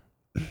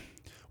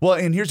 well,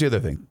 and here's the other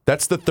thing.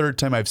 That's the 3rd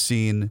time I've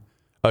seen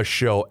a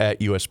show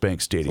at US Bank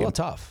It's a Stadium. little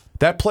tough.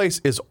 That place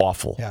is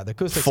awful. Yeah, the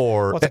acoustics.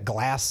 For, What's a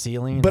glass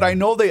ceiling? but I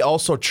know they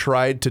also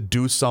tried to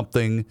do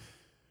something.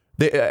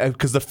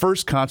 Because the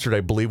first concert,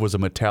 I believe, was a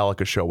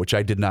Metallica show, which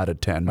I did not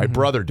attend. My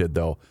brother did,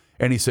 though.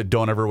 And he said,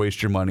 don't ever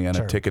waste your money on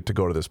a ticket to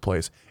go to this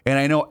place. And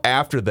I know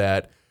after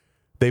that,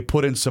 they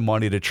put in some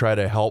money to try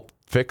to help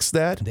fix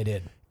that. They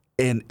did.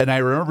 And I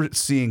remember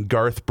seeing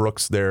Garth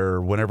Brooks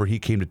there whenever he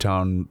came to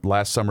town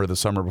last summer or the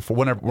summer before,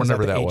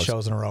 whenever that 8 was.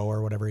 shows in a row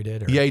or whatever he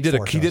did. Or Yeah, he did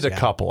 4 he did shows, a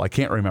couple. I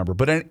can't remember.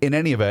 But in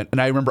any event, and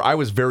I remember I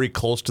was very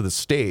close to the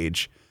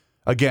stage.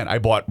 Again, I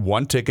bought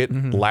one ticket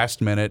last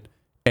minute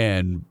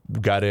and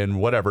got in,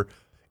 whatever.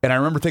 And I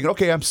remember thinking,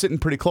 okay, I'm sitting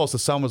pretty close. The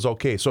sound was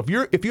okay. So if you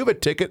have a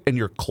ticket and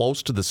you're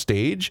close to the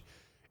stage,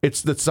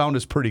 the sound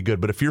is pretty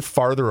good. But if you're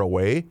farther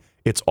away,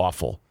 it's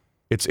awful.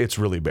 It's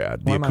really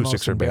bad. The One of my most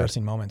acoustics are bad.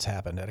 embarrassing moments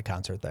happened at a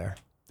concert there.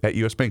 At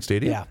US Bank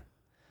Stadium? Yeah.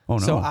 Oh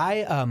no. So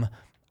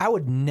I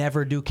would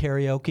never do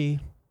karaoke.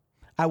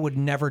 I would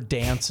never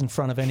dance in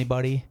front of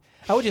anybody.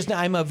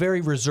 I'm a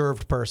very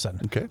reserved person.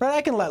 Okay. Right?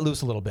 I can let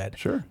loose a little bit.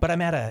 Sure. But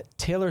I'm at a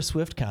Taylor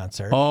Swift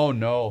concert Oh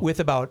no. with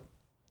about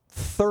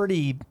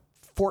 30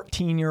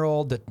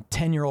 14-year-old to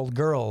 10-year-old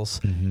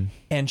girls,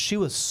 and she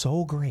was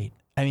so great.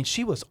 I mean,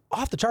 she was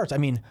off the charts. I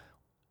mean,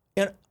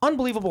 an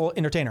unbelievable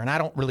entertainer. And I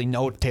don't really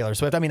know Taylor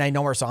Swift. I mean, I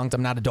know her songs.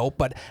 I'm not a dope,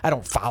 but I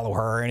don't follow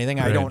her or anything.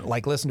 I don't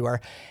like listen to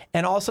her.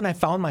 And all of a sudden I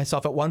found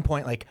myself at one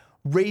point like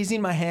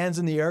raising my hands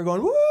in the air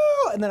going, woo!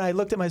 And then I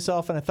looked at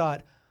myself and I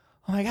thought,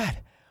 oh my God,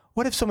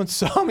 what if someone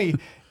saw me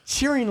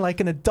cheering like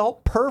an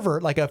adult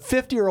pervert, like a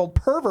 50-year-old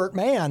pervert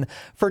man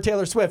for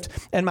Taylor Swift?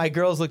 And my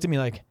girls looked at me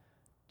like,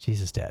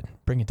 Jesus, Dad,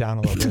 bring it down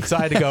a little bit. So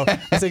I had to go.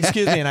 I said,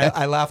 excuse me, and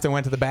I left and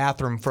went to the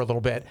bathroom for a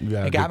little bit.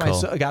 Yeah, I got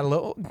a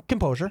little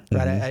composure.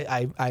 Right,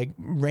 I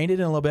reined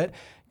it in a little bit.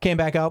 Came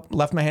back out,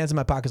 left my hands in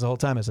my pockets the whole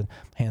time. I said,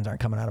 hands aren't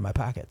coming out of my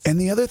pockets.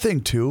 And the other thing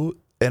too,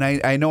 and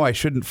I know I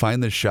shouldn't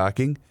find this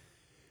shocking,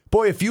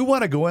 boy, if you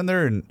want to go in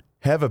there and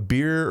have a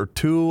beer or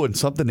two and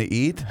something to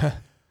eat,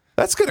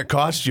 that's going to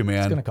cost you, man.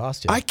 It's going to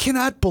cost you. I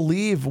cannot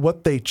believe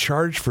what they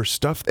charge for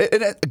stuff.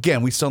 And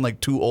again, we sound like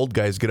two old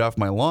guys, get off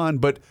my lawn,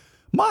 but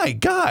my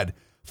God,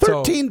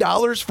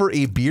 $13 for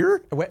a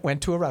beer? I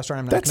went to a restaurant.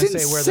 I'm not going to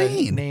say where the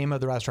insane. name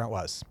of the restaurant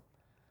was.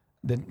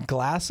 The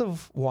glass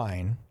of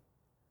wine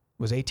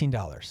was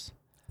 $18.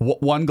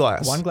 One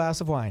glass. One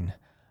glass of wine.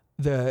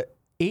 The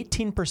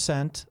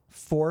 18%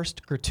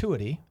 forced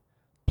gratuity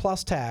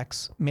plus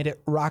tax made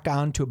it rock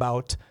on to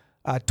about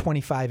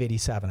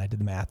 $25.87. I did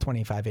the math.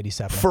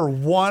 $25.87 for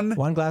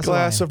one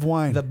glass of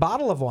wine. The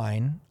bottle of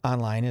wine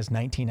online is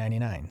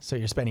 $19.99. So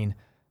you're spending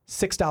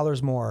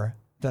 $6 more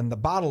than the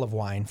bottle of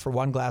wine for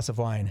one glass of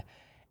wine.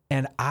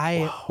 And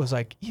I was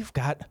like,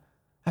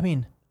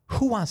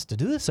 who wants to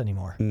do this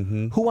anymore?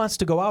 Who wants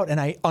to go out? And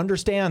I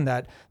understand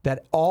that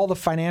all the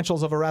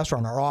financials of a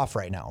restaurant are off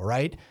right now,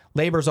 right?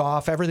 Labor's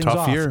off, everything's Tough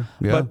off. year.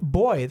 Yeah. But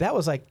boy, that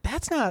was like,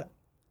 that's not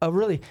a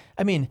really,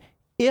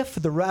 if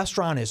the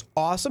restaurant is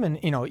awesome and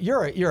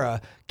you're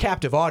a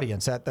captive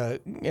audience at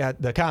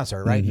the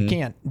concert, right? You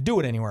can't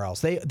do it anywhere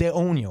else. They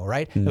own you,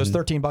 right? It was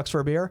 $13 for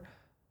a beer.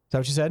 Is that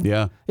what you said?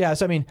 Yeah. Yeah.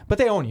 So but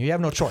they own you. You have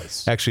no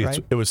choice. Actually,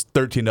 right? it was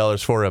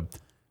 $13 for a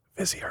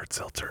Vizzy Hard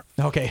Seltzer.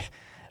 Okay.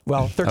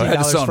 Well, $13 I had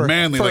to sound for,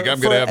 manly, for, like I'm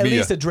for gonna have at me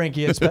least a drink.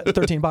 You spent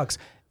 $13.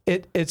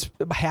 It's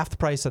half the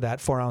price of that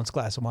 4-ounce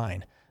glass of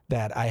wine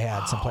that I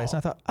had someplace. And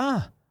I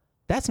thought,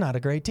 that's not a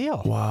great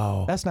deal.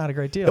 Wow. That's not a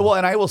great deal. Well,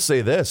 and I will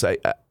say this. I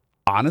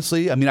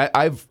honestly,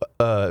 I've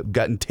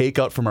gotten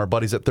takeout from our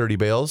buddies at 30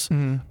 Bales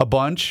a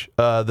bunch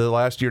the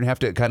last year and a half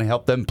to kind of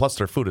help them. Plus,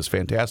 their food is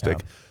fantastic.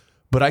 Yeah.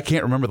 But I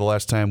can't remember the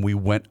last time we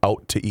went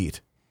out to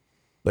eat.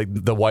 Like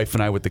the wife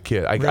and I with the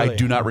kid. I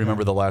do not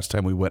remember the last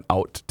time we went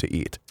out to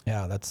eat.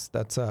 Yeah,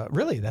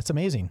 that's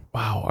amazing.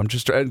 Wow. I'm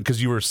just trying,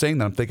 because you were saying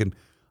that, I'm thinking,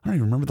 I don't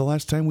even remember the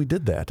last time we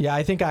did that. Yeah,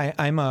 I think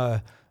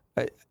I'm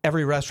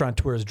every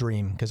restaurateur's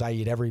dream because I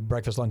eat every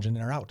breakfast, lunch, and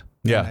dinner out.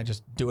 Yeah. And I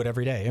just do it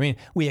every day.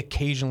 We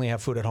occasionally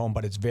have food at home,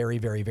 but it's very,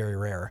 very, very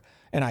rare.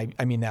 And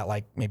I mean that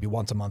like maybe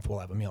once a month we'll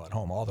have a meal at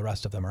home. All the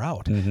rest of them are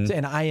out. So,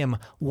 and I am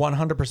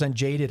 100%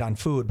 jaded on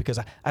food because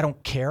I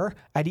don't care.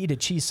 I'd eat a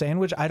cheese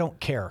sandwich. I don't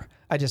care.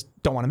 I just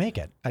don't want to make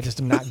it. I just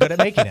am not good at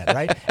making it,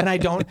 right? And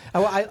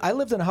I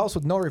lived in a house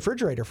with no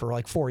refrigerator for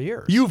like 4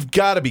 years. You've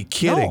got to be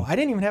kidding. No, I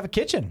didn't even have a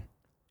kitchen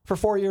for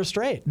 4 years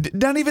straight.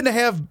 Not even to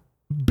have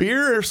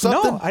beer or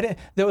something? No, I didn't.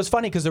 That was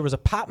funny because there was a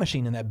pop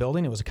machine in that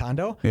building. It was a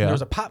condo. Yeah. There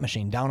was a pop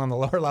machine down on the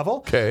lower level.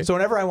 Okay. So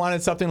whenever I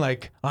wanted something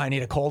like, I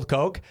need a cold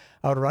Coke,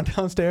 I would run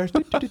downstairs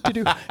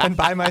and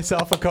buy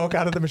myself a Coke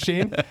out of the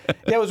machine.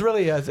 Yeah, it was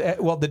really,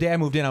 the day I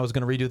moved in, I was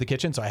going to redo the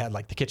kitchen. So I had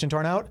like the kitchen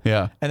torn out.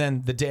 Yeah. And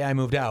then the day I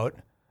moved out,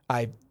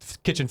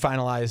 kitchen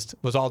finalized,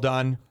 was all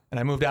done. And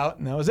I moved out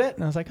and that was it.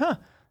 And I was like,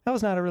 that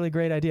was not a really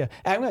great idea.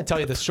 I'm going to tell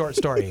you this short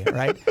story,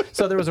 right?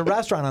 So there was a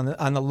restaurant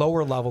on the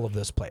lower level of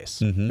this place.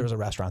 Mm-hmm. There was a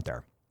restaurant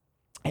there.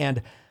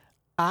 And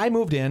I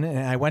moved in and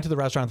I went to the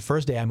restaurant the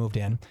first day I moved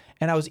in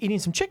and I was eating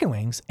some chicken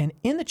wings. And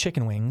in the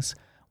chicken wings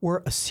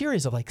were a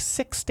series of like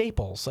 6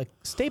 staples, like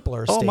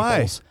staples.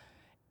 My.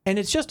 And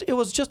it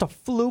was just a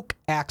fluke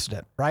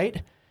accident,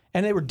 right?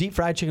 And they were deep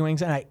fried chicken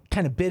wings and I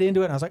kind of bit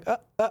into it and I was like,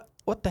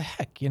 what the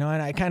heck? And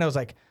I kind of was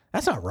like,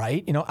 that's not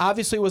right.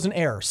 Obviously it was an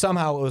error.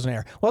 Somehow it was an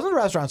error. It wasn't the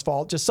restaurant's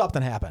fault. Just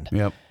something happened.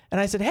 Yep.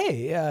 And I said,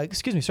 hey,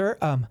 excuse me, sir.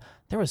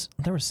 There was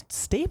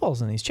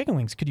staples in these chicken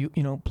wings. Could you,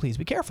 please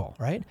be careful,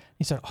 right?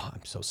 He said,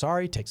 I'm so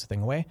sorry. Takes the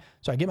thing away.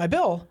 So I get my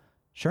bill.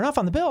 Sure enough,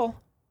 on the bill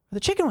are the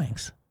chicken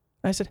wings.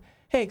 And I said,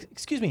 hey,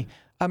 excuse me.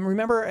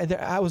 Remember,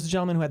 I was the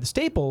gentleman who had the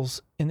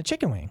staples in the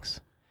chicken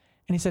wings.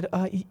 And he said,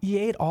 you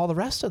ate all the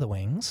rest of the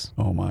wings.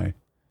 Oh, my.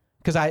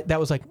 Because that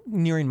was like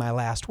nearing my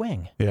last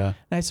wing. Yeah.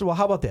 And I said, well,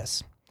 how about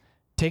this?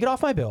 Take it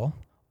off my bill,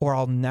 or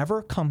I'll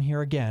never come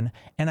here again.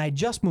 And I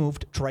just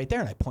moved to right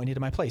there, and I pointed to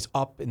my place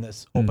up in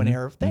this open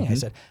air thing. I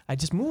said, I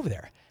just moved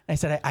there. And I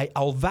said,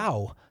 I'll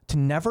vow to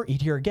never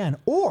eat here again,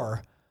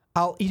 or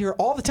I'll eat here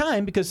all the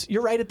time because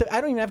you're right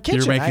I don't even have a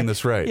kitchen. You're making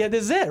this right. Yeah,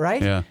 this is it,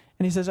 right? Yeah.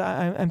 And he says,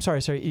 I'm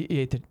sorry, sir, you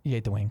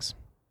ate the wings.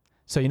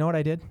 So you know what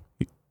I did?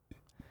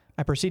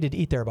 I proceeded to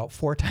eat there about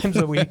 4 times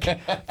a week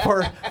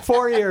for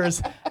 4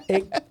 years.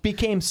 It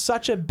became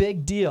such a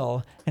big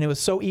deal, and it was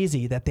so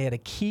easy that they had a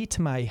key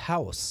to my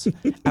house.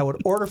 I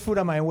would order food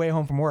on my way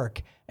home from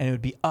work, and it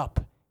would be up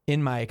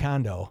in my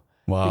condo.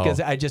 Wow. Because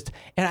I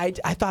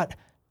thought,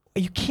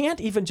 you can't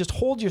even just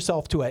hold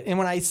yourself to it. And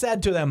when I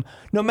said to them,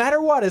 no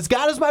matter what, as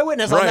God is my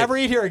witness, I'll Right. never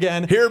eat here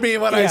again. Hear me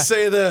when I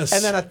say this.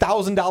 And then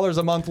 $1,000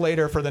 a month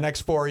later for the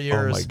next 4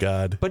 years. Oh my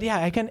God. But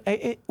yeah,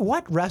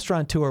 what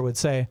restaurateur would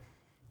say,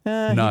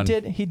 None.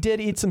 He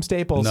did eat some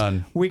staples.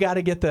 None. We got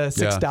to get the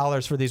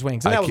 $6 for these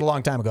wings. And that was a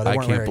long time ago. They I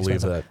weren't can't very believe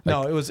expensive. that.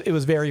 No, it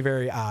was very,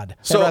 very odd.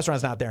 So- That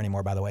restaurant's not there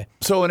anymore, by the way.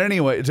 So, in any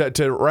way,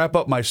 to wrap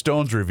up my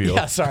Stones review.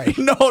 Yeah, sorry.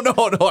 No.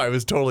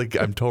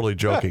 I'm totally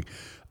joking.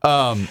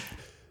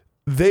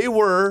 They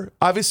were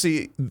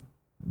obviously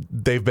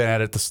they've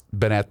been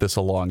at this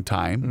a long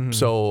time. Mm-hmm.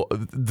 So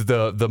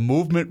the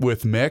movement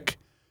with Mick,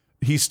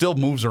 he still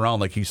moves around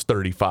like he's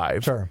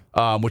 35, Sure.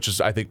 Which is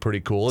I think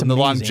pretty cool. And the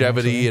amazing,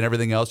 longevity actually. and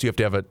everything else, you have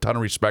to have a ton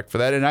of respect for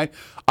that. And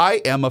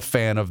I am a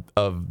fan of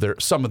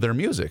some of their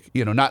music.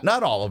 You know,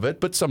 not all of it,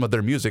 but some of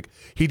their music.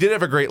 He did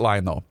have a great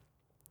line though,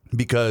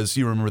 because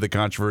you remember the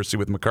controversy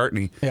with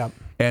McCartney. Yeah.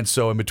 And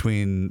so in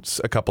between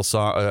a couple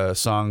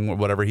song or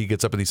whatever, he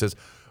gets up and he says,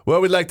 well,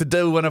 we'd like to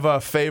do one of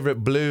our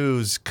favorite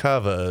blues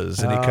covers.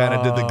 And he kind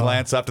of did the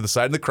glance off to the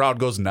side, and the crowd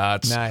goes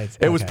nuts. Nice.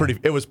 It was Okay.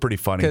 pretty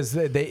funny. Because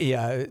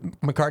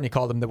McCartney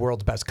called them the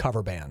world's best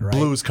cover band, right?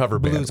 Blues cover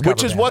band, Blues which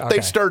cover is band. what they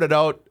Okay. started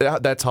out.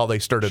 That's how they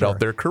started out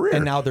their career.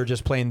 And now they're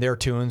just playing their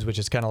tunes, which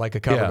is kind of like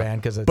a cover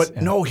band. Because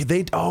no,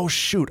 they. Oh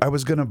shoot! I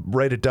was gonna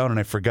write it down and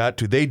I forgot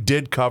to. They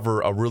did cover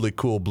a really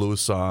cool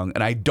blues song,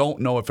 and I don't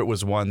know if it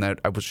was one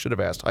that should have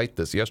asked Height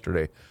this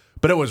yesterday,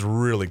 but it was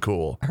really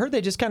cool. I heard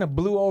they just kind of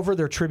blew over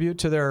their tribute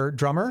to their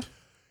drummer.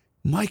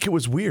 Mike, it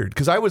was weird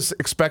because I was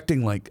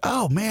expecting like,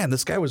 oh man,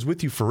 this guy was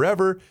with you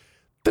forever.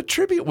 The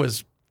tribute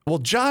was, well,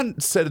 John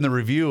said in the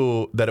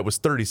review that it was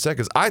 30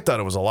 seconds. I thought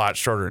it was a lot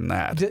shorter than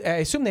that. I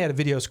assume they had a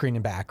video screen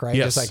in back, right?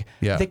 Yes. Just like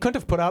Yeah. they couldn't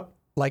have put up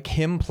like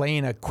him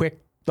playing a quick,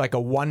 like a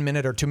 1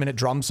 minute or 2 minute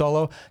drum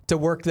solo to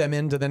work them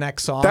into the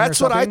next song. That's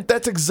or something.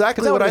 That's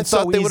exactly 'Cause that what I would've been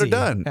thought so they would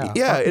have easy. done.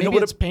 Yeah, Or and it maybe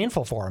would it's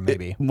painful for him.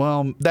 Maybe.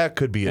 Well, that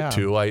could be Yeah. it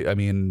too. I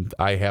mean,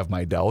 I have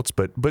my doubts,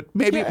 but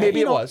maybe Yeah,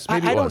 maybe you it know, was.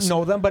 Maybe I it was. don't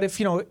know them, but if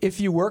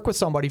you work with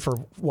somebody for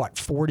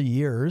 40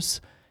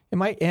 years, it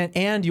might,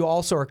 and you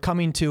also are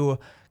coming to,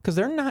 because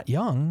they're not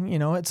young,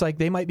 it's like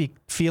they might be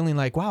feeling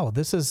like, wow,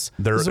 this is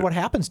what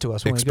happens to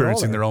us when we get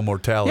Experiencing older. their own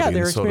mortality. Yeah,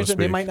 they're so to experiencing.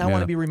 They speak. might not Yeah.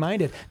 want to be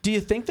reminded. Do you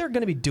think they're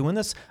going to be doing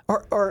this,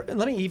 or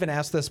let me even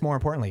ask this more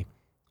importantly,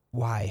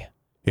 why?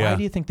 Yeah. Why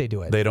do you think they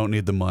do it? They don't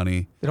need the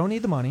money. They don't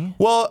need the money.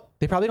 Well,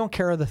 They probably don't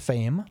care of the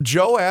fame.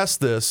 Joe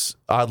asked this,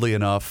 oddly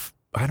enough.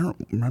 I don't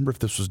remember if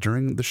this was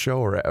during the show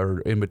or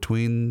in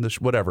between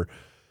whatever.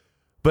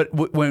 But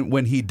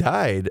when he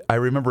died, I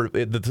remember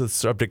the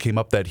subject came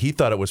up that he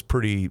thought it was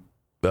pretty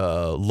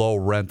low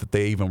rent that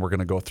they even were going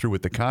to go through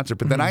with the concert.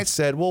 But then I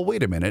said, well,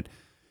 wait a minute.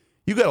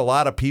 You got a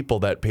lot of people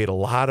that paid a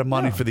lot of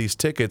money for these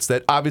tickets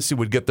that obviously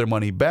would get their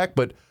money back,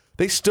 but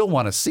they still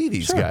want to see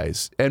these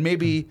guys. And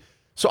maybe...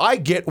 So I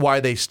get why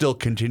they still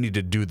continue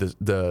to do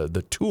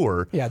the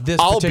tour. Yeah, this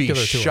I'll be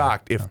particular tour.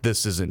 shocked if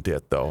this isn't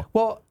it, though.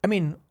 Well, I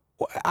mean,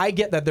 I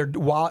get that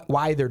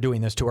why they're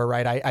doing this tour,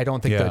 right? I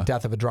don't think the Yeah.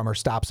 death of a drummer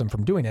stops them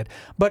from doing it.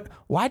 But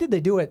why did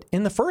they do it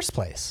in the first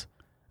place?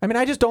 I mean,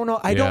 I just don't know.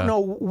 I don't know,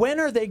 when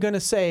are they going to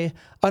say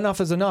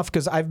enough is enough?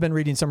 Because I've been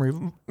reading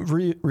some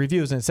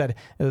reviews and it said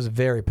it was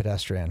very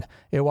pedestrian.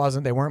 It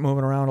wasn't. They weren't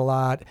moving around a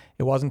lot.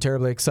 It wasn't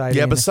terribly exciting.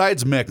 Yeah,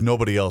 besides Mick,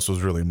 nobody else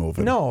was really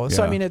moving. No.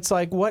 So Yeah. I mean, it's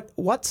like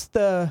what's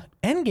the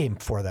end game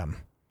for them?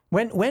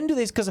 When do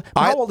they? Because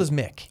how old is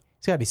Mick?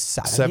 He's got to be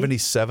 70.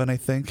 77, I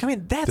think. I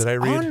mean, that's Did I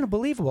read?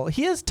 unbelievable.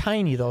 He is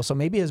tiny though, so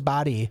maybe his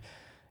body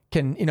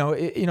can,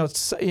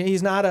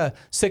 he's not a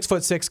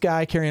 6'6"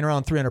 guy carrying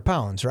around 300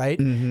 pounds, right?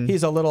 Mm-hmm.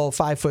 He's a little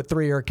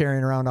 5'3" or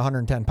carrying around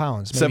 110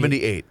 pounds. Maybe.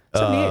 78.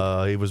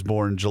 78. He was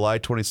born July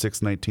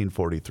 26,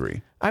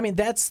 1943. I mean,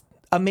 that's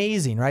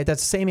amazing, right?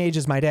 That's the same age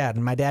as my dad,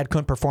 and my dad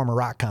couldn't perform a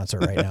rock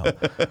concert right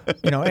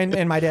now.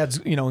 And my dad's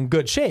in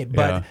good shape,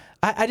 but Yeah.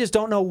 I just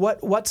don't know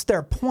what's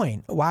their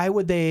point. Why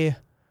wouldn't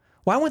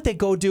they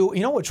go do,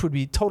 which would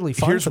be totally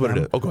fun Here's for what them.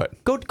 it is. Oh, go ahead.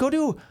 Go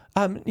do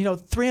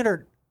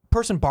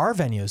 300-person bar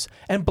venues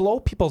and blow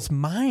people's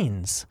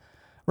minds,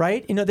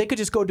 right? They could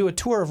just go do a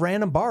tour of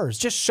random bars,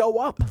 just show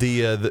up.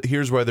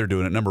 Here's why they're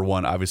doing it. Number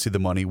one, obviously the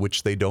money,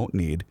 which they don't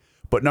need.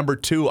 But number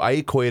two, I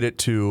equate it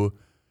to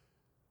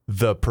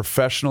the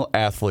professional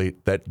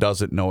athlete that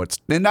doesn't know it's,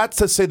 and not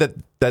to say that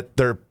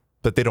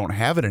they don't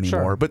have it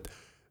anymore, Sure. but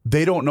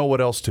they don't know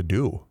what else to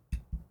do.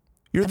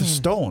 You're the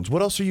Stones.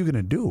 What else are you going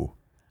to do?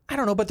 I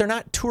don't know, but they're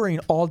not touring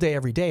all day,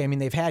 every day. I mean,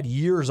 they've had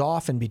years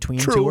off in between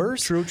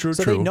tours. True. So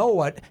they know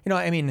what,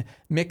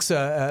 Mick's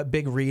a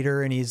big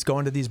reader and he's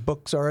going to these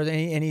bookstores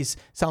and he's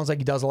sounds like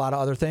he does a lot of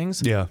other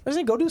things. Yeah. Doesn't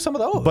he go do some of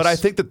those? But I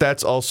think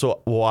that's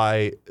also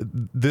why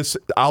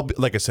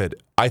like I said,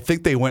 I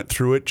think they went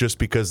through it just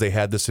because they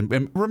had this. And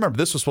remember,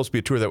 this was supposed to be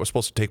a tour that was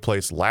supposed to take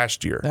place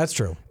last year. That's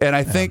true. And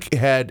I think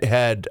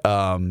had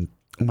oh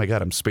my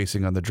God, I'm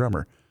spacing on the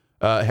drummer.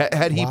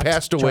 Had he Watts?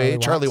 passed away, Charlie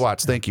Charlie Watts.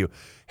 Watts, thank you.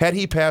 Had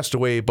he passed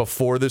away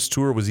before this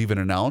tour was even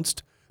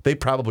announced, they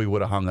probably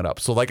would have hung it up.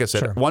 So like I said,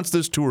 Sure. once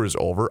this tour is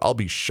over, I'll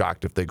be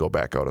shocked if they go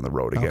back out on the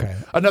road again. Okay.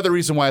 Another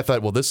reason why I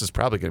thought, well, this is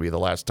probably going to be the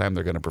last time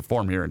they're going to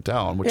perform here in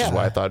town, which is Yeah.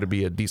 why I thought it'd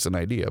be a decent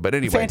idea. But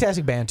anyway.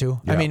 Fantastic band too.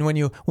 Yeah. I mean, when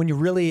you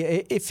really,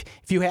 if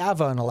you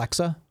have an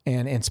Alexa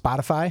and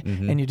Spotify,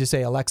 and you just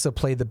say, Alexa,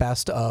 play the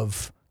best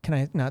of, can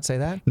I not say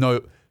that? No,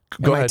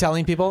 go Am ahead. I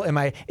telling people?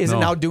 Is it No.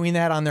 now doing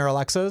that on their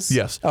Alexas?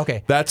 Yes.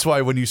 Okay. That's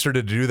why when you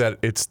started to do that,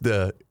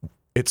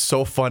 it's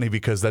so funny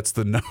because that's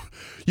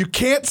you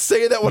can't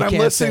say that when You I'm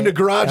can't listening say- to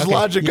Garage okay.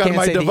 Logic You on can't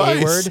my say the A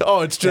device. word?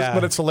 Oh, it's just, Yeah.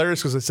 but it's hilarious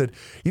because I said,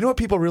 you know what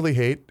people really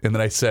hate? And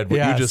then I said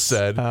what you just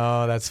said.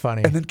 Oh, that's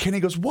funny. And then Kenny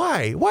goes,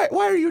 why? Why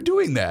are you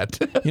doing that?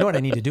 You know what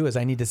I need to do is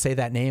I need to say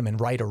that name and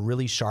write a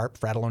really sharp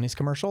Fratelloni's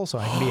commercial so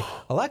I can be,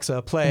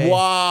 Alexa, play.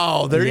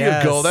 Wow, there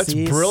Yes, you go. That's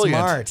see, brilliant.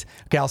 Smart.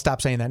 Okay, I'll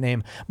stop saying that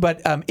name.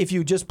 But if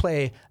you just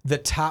play the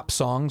top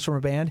songs from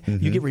a band,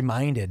 Mm-hmm. you get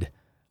reminded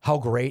how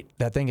great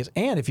that thing is.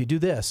 And if you do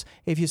this,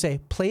 if you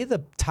say, play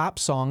the top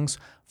songs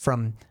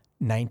from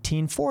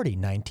 1940,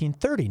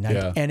 1930,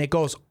 Yeah. and it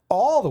goes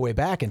all the way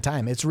back in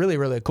time. It's really,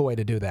 really a cool way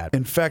to do that.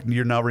 In fact,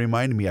 you're now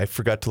reminding me, I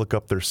forgot to look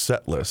up their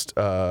set list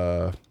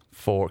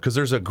because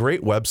there's a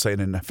great website,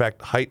 and in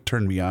fact, Height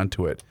turned me on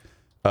to it.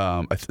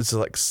 It's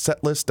like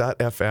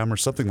setlist.fm or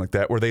something like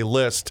that, where they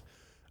list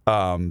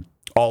all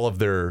of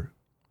their,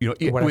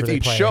 Whatever with they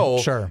each play. show,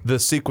 Sure. the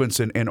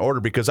sequence in order,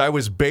 because I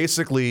was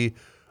basically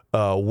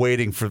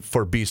waiting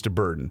for Beast of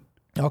Burden.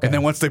 Okay. And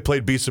then once they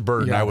played Beast of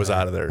Burden, You're I out was of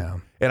there. out of there. Yeah.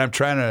 And I'm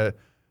trying to,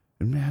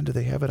 man, do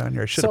they have it on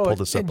here? I should have pulled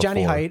this up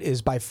Johnny before. Height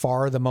is by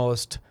far the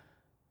most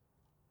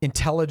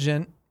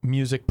intelligent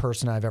music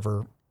person I've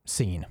ever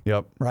seen.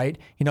 Yep. Right?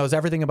 He knows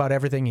everything about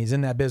everything. He's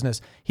in that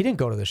business. He didn't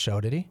go to the show,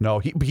 did he? No,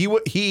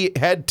 he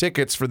had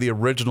tickets for the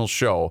original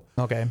show.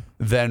 Okay.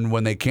 Then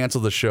when they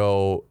canceled the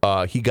show,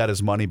 he got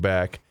his money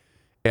back.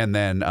 And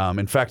then,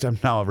 in fact, I'm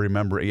now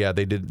remembering. Yeah,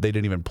 they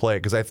didn't even play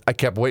it because I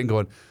kept waiting,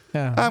 going,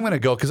 Yeah. I'm gonna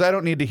go because I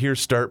don't need to hear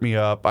 "Start Me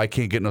Up." I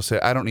can't get no say.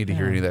 I don't need to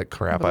hear any of that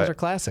crap. Those are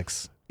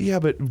classics. Yeah,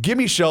 but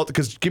Gimme Shelter,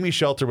 because Gimme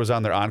Shelter was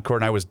on their encore,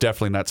 and I was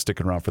definitely not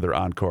sticking around for their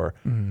encore.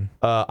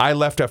 I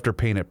left after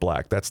Paint It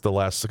Black. That's the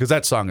last, because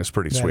that song is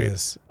pretty That sweet.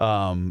 is. They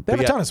They have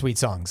a ton of sweet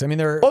songs. I mean,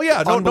 they're Oh,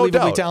 yeah, no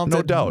unbelievably doubt, talented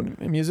no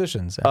doubt.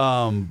 musicians.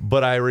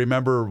 But I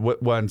remember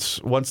once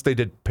they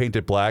did Paint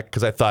It Black,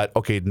 because I thought,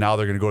 okay, now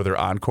they're going to go to their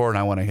encore, and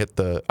I want to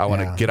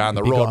Yeah, get on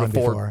the be road gone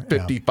before before, yeah.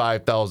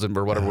 55,000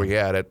 or whatever we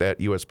had at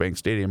US Bank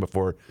Stadium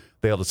before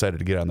they all decided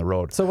to get on the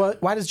road. So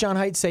why does John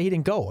Height say he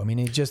didn't go? I mean,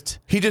 He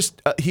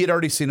had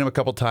already seen him a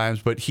couple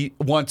times, but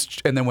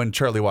and then when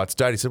Charlie Watts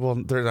died, he said,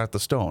 "Well, they're not the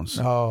Stones."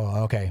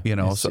 Oh, okay.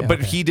 So, Yeah, but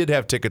okay. he did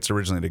have tickets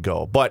originally to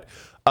go. But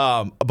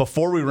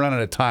before we run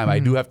out of time, I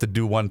do have to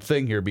do one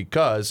thing here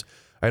because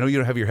I know you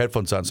don't have your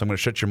headphones on, so I'm going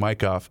to shut your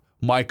mic off.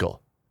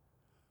 Michael,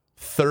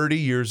 30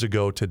 years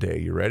ago today,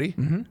 you ready?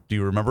 Mm-hmm. Do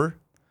you remember?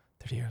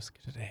 30 years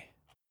today.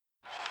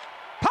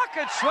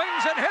 Puckett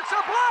swings and hits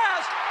a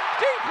blast.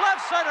 Deep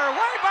left center,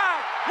 way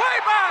back.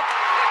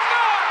 It's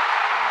gone.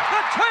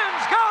 The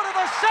Twins go to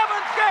the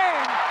 7th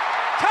game.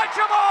 Touch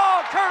 'em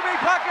all, Kirby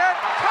Puckett.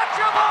 Touch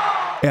 'em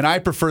all. And I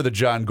prefer the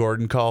John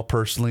Gordon call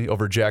personally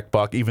over Jack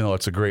Buck, even though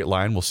it's a great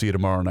line. We'll see you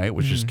tomorrow night,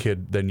 which this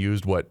kid then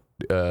used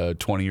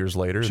 20 years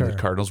later in Sure. the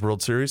Cardinals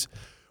World Series.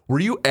 Were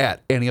you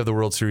at any of the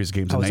World Series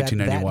games I in was at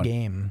 1991? that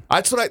game.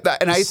 That's what I thought,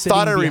 and I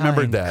thought I Sitting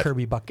remembered behind that.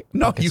 Kirby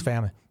No, Bucket's you-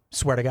 family.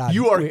 Swear to God.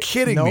 You are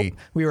kidding nope, me.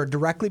 We were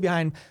directly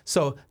behind.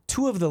 So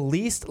two of the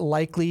least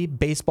likely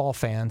baseball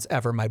fans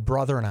ever, my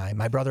brother and I.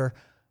 My brother,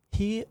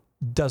 he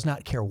does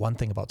not care one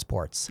thing about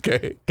sports.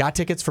 Okay. Got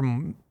tickets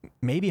from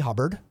maybe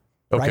Hubbard.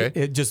 Okay.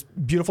 Right? Just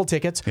beautiful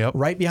tickets. Yep.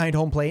 Right behind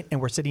home plate. And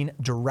we're sitting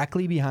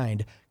directly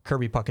behind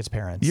Kirby Puckett's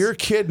parents. You're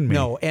kidding me.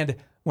 No, and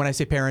when I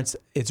say parents,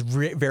 it's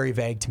very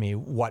vague to me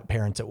what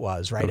parents it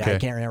was, right? Okay. I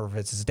can't remember if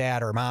it's his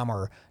dad or mom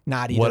or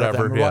not either Whatever,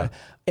 of them. Or yeah. what.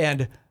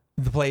 And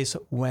the place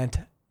went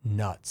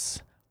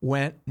nuts. Oh,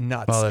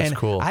 that's and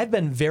cool. I've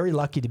been very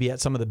lucky to be at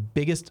some of the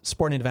biggest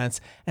sporting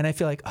events, and I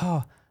feel like,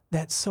 oh,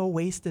 that's so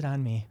wasted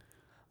on me.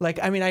 Like,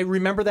 I mean, I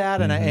remember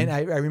that, and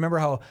I remember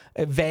how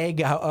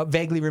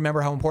vaguely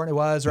remember how important it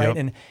was, right?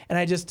 Yep. And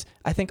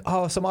I think,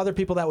 oh, some other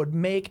people that would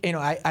make,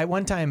 I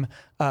one time,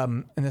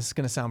 and this is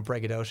going to sound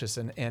braggadocious,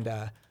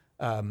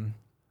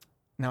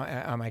 now,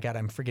 oh my God,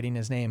 I'm forgetting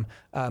his name.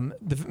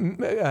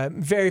 The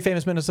very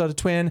famous Minnesota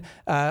Twin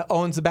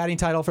owns the batting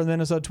title for the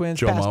Minnesota Twins.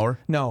 Joe Mauer?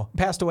 No,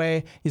 passed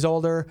away. He's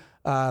older.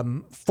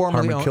 Formerly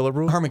Harmon owned-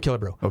 Killebrew? Harmon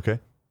Killebrew. Okay.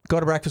 Go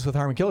to breakfast with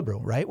Harmon Killebrew,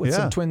 right? With Yeah.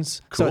 some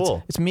Twins. So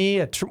Cool. it's me,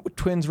 a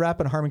Twins rep,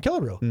 and Harmon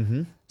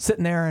Killebrew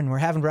sitting there, and we're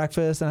having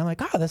breakfast, and I'm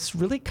like, oh, that's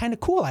really kind of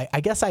cool. I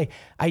guess I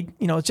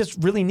it's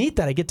just really neat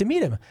that I get to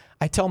meet him.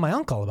 I tell my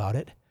uncle about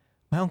it.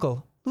 My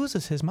uncle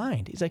loses his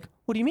mind. He's like,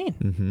 what do you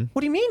mean?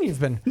 What do you mean you've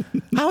been,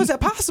 how is that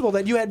possible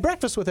that you had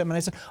breakfast with him? And I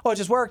said, oh, it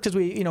just worked because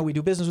we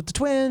do business with the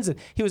Twins.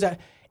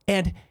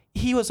 And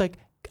he was like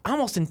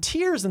almost in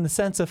tears in the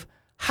sense of,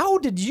 how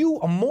did you,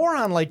 a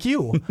moron like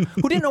you,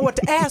 who didn't know what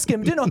to ask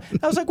him, didn't know?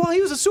 I was like, well,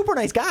 he was a super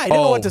nice guy. I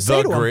didn't know what to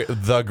say to him.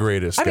 The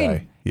greatest guy.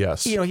 mean,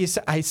 yes.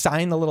 I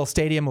signed the little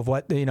stadium of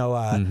what the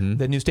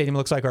new stadium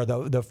looks like, or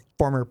the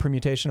former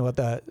permutation of what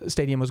the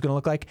stadium was going to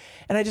look like.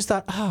 And I just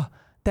thought, oh,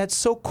 that's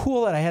so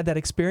cool that I had that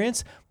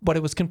experience, but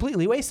it was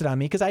completely wasted on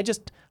me because I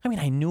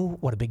knew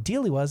what a big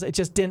deal he was. It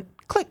just didn't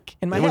click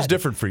in my head. It was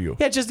different for you.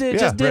 Yeah, it just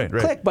didn't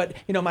click. But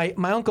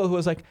my uncle, who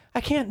was like,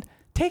 I can't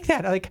take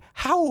that. Like,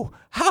 how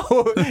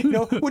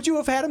would you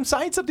have had him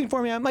sign something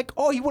for me? I'm like,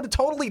 oh, he would have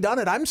totally done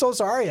it. I'm so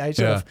sorry. I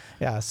should have.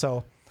 Yeah.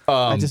 So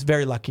I'm just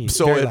very lucky.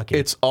 So very lucky.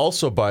 It's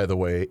also, by the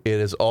way, it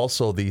is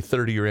also the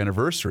 30-year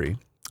anniversary.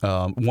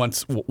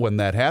 When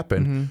that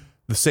happened,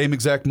 the same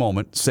exact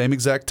moment, same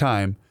exact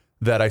time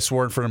that I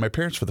swore in front of my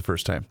parents for the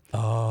first time.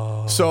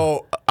 Oh.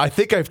 So I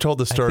think I've told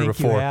this story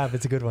before. You have.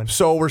 It's a good one.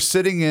 So we're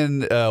sitting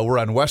we're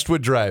on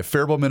Westwood Drive,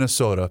 Faribault,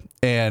 Minnesota,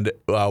 and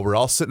we're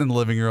all sitting in the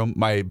living room.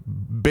 My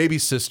baby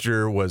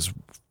sister was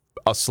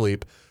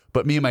asleep,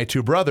 but me and my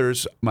two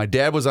brothers, my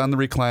dad was on the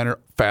recliner,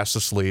 fast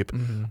asleep.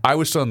 Mm-hmm. I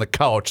was still on the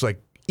couch,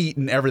 like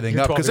eating everything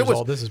up because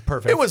this is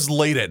perfect. It was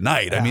late at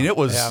night. Yeah. I mean, it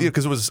was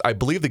because it was. I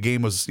believe the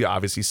game was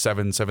obviously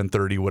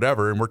 7:30,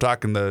 whatever, and we're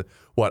talking the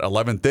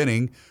 11th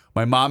inning.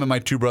 My mom and my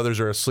two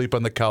brothers are asleep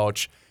on the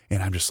couch,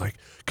 and I'm just like,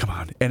 come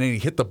on. And then he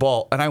hit the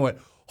ball, and I went,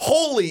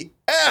 holy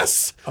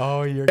S!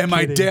 Oh, you're And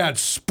my kidding. dad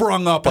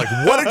sprung up like,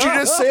 what did you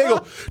just say? I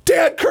go,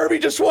 Dad, Kirby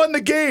just won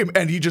the game.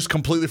 And he just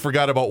completely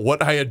forgot about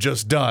what I had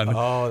just done.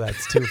 Oh,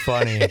 that's too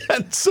funny.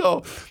 And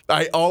so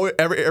I always,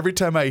 every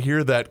time I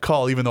hear that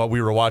call, even though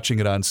we were watching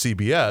it on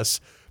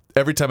CBS,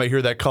 every time I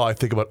hear that call, I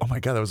think about, oh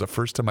my God, that was the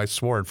first time I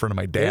swore in front of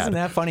my dad. Isn't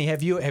that funny?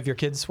 Have your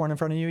kids sworn in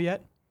front of you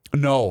yet?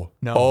 No.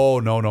 Oh,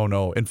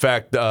 no. In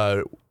fact,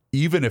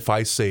 even if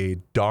I say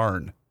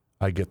darn,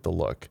 I get the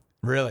look.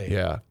 Really?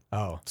 Yeah.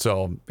 Oh.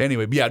 So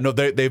anyway,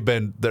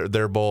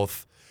 they're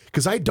both,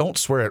 because I don't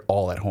swear at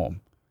all at home.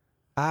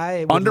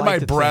 I would Under like my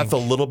to breath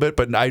think. a little bit,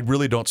 but I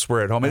really don't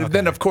swear at home. And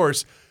then, of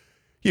course,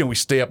 we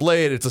stay up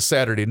late. It's a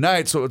Saturday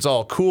night, so it's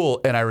all cool.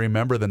 And I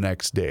remember the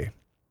next day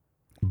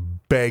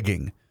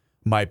begging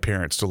my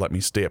parents to let me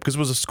stay up because it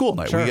was a school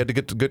night. Sure. We had to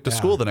get to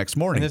school the next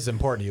morning. And this is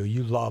important to you.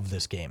 You love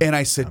this game. And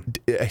I said,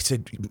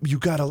 you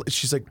gotta.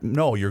 She's like,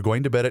 no, you're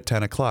going to bed at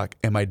 10 o'clock.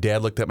 And my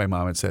dad looked at my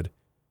mom and said,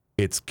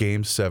 it's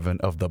Game 7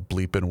 of the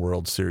Bleepin'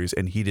 World Series,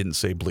 and he didn't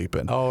say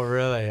bleepin'. Oh,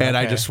 really? And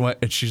I Okay. just went,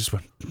 and she just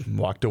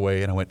walked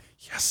away, and I went,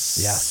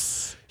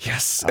 yes.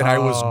 And I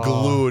was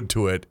glued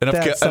to it. And,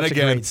 That's such a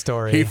great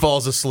story. He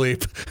falls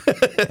asleep.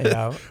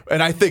 Yeah.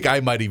 And I think I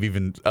might have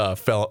even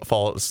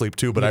fall asleep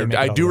too. But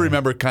I do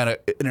remember kind of,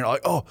 and you're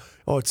like,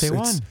 it's They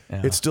won.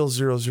 It's still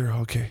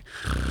 0-0. Okay.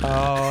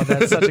 Oh,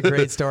 that's such a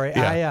great story.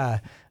 Yeah.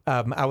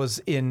 I was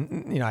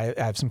in, I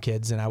have some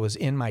kids, and I was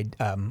in my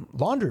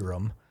laundry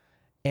room,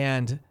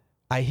 and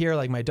I hear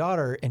like my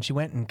daughter, and she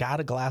went and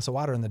got a glass of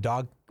water, and the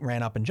dog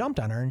ran up and jumped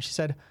on her, and she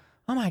said,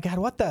 "Oh my God,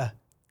 what the?"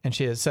 And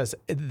she says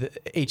the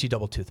HE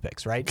double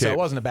toothpicks, right? Okay. So it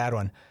wasn't a bad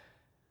one.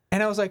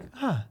 And I was like,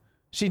 huh.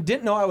 She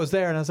didn't know I was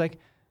there, and I was like,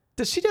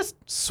 does she just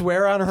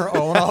swear on her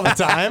own all the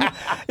time?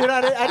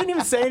 I didn't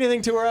even say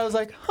anything to her. I was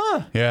like,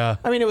 huh. Yeah.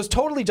 I mean, it was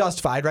totally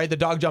justified, right? The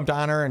dog jumped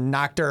on her and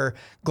knocked her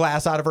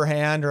glass out of her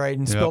hand, right?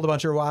 And spilled a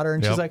bunch of her water.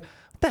 And she's like,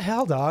 what the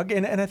hell, dog?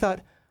 And I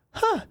thought,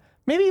 huh,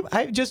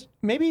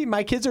 maybe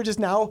my kids are just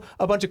now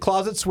a bunch of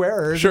closet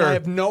swearers. Sure. And I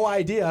have no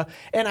idea.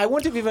 And I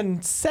wouldn't have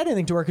even said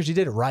anything to her because she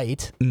did it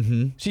right.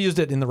 Mm-hmm. She used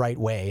it in the right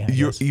way.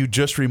 You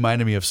just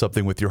reminded me of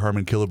something with your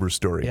Harmon Killebrew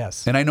story.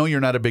 Yes. And I know you're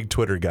not a big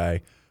Twitter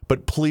guy,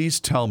 but please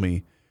tell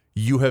me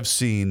you have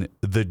seen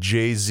the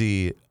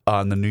Jay-Z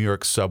on the New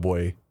York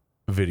subway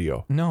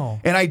video.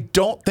 No. And I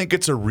don't think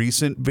it's a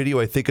recent video.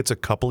 I think it's a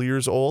couple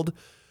years old,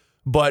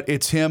 but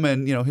it's him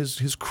and,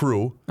 his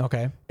crew.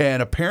 Okay.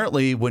 And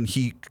apparently when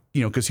he,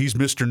 because he's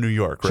Mr. New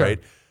York, right?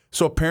 Sure.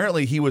 So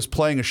apparently he was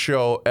playing a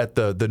show at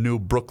the new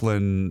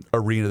Brooklyn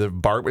arena,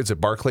 is it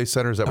Barclays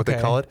Center? Is that what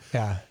they call it?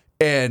 Yeah.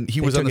 And he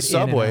was on the took it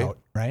in and subway, out,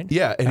 right?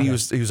 Yeah, and he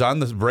was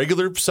on the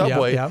regular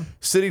subway, Yep.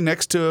 sitting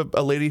next to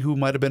a lady who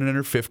might have been in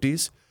her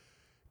 50s,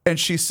 and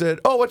she said,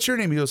 "Oh, what's your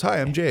name?" He goes, "Hi,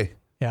 I'm Jay.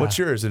 Yeah. What's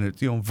yours?" And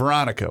it's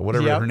Veronica,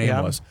 whatever her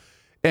name was.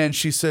 And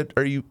she said,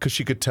 "Are you?" Because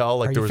she could tell,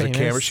 like there was famous? a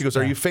camera. She goes,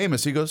 "Are you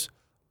famous?" He goes,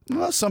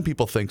 "Well, some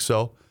people think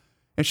so."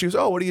 And she goes,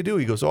 "Oh, what do you do?"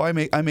 He goes, "Oh, I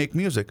make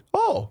music."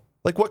 "Oh,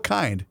 like what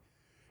kind?"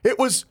 It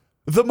was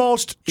the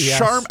most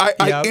charm.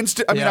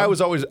 I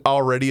was always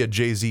already a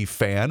Jay-Z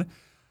fan.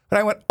 And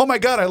I went, "Oh my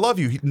God, I love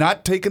you."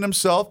 Not taking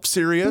himself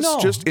serious,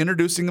 No. just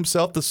introducing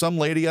himself to some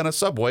lady on a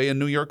subway in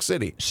New York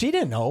City. She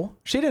didn't know.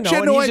 She had had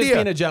and no he's idea. just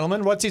being a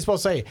gentleman. What's he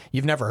supposed to say?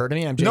 You've never heard of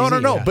me? I'm Jay-Z.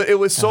 No. Yeah. But it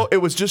was so. It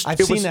was just. I've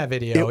it seen was, that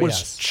video, It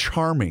was yes.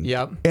 charming.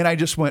 Yep. And I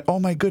just went, "Oh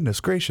my goodness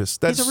gracious,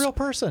 that's He's a real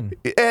person.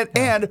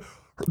 And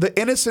the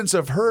innocence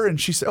of her, and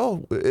she said,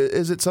 "Oh,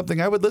 is it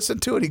something I would listen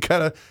to?" And he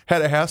kind of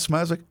had a half smile.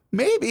 I was like,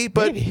 "Maybe,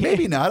 but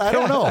maybe not. I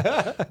don't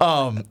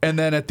know." And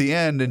then at the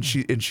end, and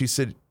she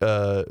said,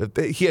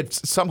 he had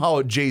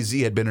somehow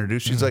Jay-Z had been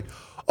introduced. She's like,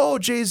 "Oh,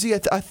 Jay-Z,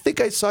 I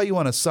think I saw you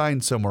on a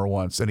sign somewhere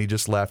once." And he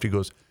just laughed. He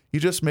goes, "You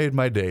just made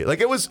my day." Like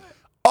it was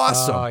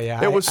awesome. Oh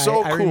yeah, It was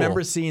so cool. I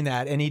remember seeing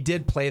that, and he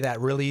did play that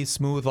really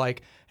smooth,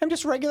 like I'm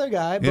just a regular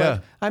guy, but Yeah.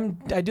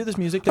 I do this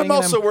music thing. I'm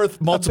also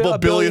worth multiple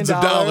billions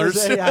of dollars.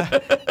 yeah,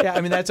 yeah.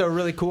 I mean, that's a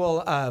really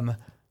cool. I'm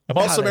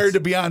also married to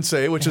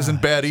Beyonce, which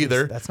isn't bad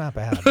either. That's not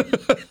bad.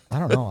 I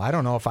don't know. I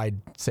don't know if I'd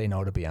say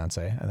no to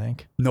Beyonce. I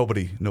think.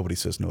 Nobody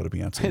says no to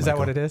Beyonce. Is that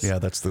what it is? Yeah,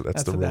 that's the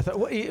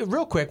rule.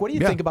 Real quick, what do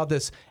you think about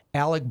this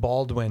Alec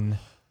Baldwin?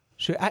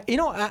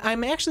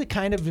 I'm actually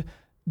kind of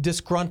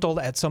disgruntled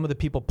at some of the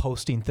people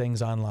posting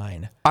things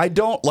online. I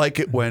don't like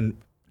it when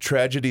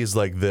tragedies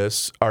like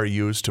this are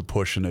used to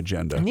push an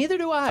agenda. Neither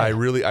do I. I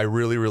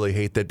really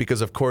hate that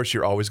because, of course,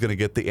 you're always going to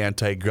get the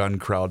anti-gun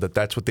crowd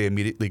that's what they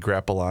immediately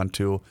grapple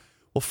onto.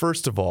 Well,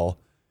 first of all,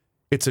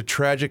 it's a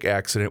tragic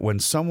accident when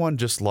someone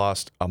just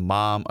lost a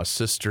mom, a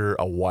sister,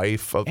 a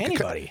wife.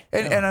 Anybody.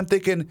 And I'm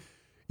thinking,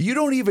 you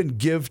don't even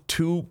give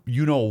two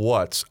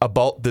you-know-whats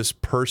about this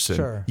person,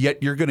 Sure.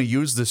 yet you're going to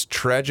use this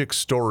tragic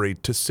story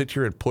to sit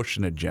here and push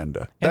an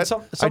agenda. And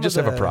I just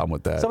have a problem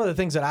with that. Some of the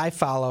things that I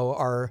follow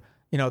are,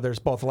 there's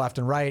both left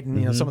and right,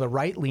 and some of the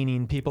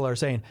right-leaning people are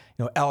saying,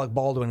 Alec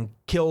Baldwin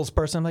kills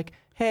person. I'm like,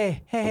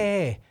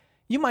 hey.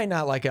 You might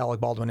not like Alec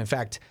Baldwin. In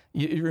fact,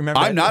 you remember...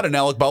 I'm not an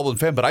Alec Baldwin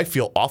fan, but I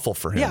feel awful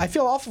for him. Yeah, I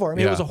feel awful for him.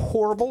 Yeah. It was a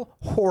horrible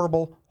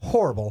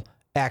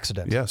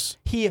accident. Yes.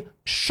 He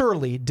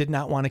surely did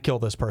not want to kill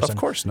this person. Of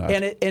course not.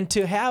 And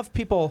to have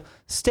people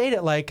state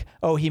it like,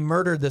 oh, he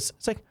murdered this...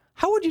 It's like,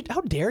 how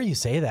dare you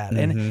say that?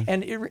 And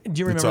do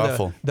you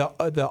remember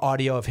the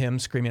audio of him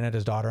screaming at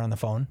his daughter on the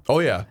phone? Oh,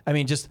 yeah. I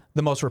mean, just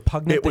the most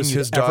repugnant It was thing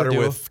his you'd ever daughter do.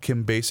 with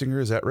Kim Basinger,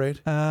 is that right?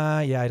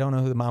 Yeah, I don't know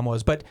who the mom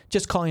was, but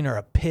just calling her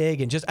a pig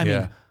and just, I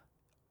mean,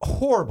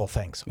 horrible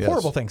things. Yes.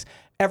 Horrible things.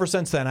 Ever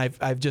since then,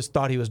 I've just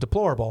thought he was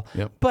deplorable.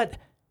 Yep. But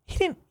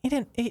he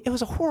didn't. It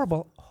was a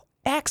horrible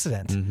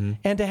accident. Mm-hmm.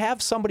 And to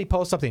have somebody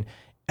post something,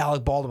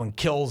 Alec Baldwin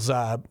kills,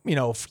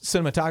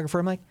 cinematographer.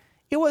 I'm like,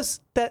 it was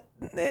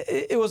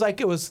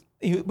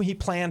he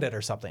planned it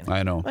or something.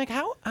 I know. Like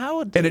how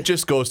And it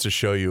just goes to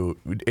show you,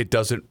 it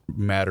doesn't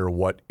matter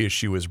what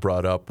issue is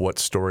brought up, what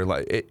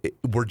storyline.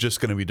 We're just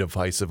going to be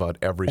divisive on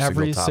every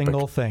single topic.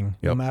 single thing,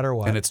 no Yep. matter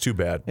what. And it's too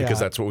bad because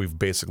Yeah. that's what we've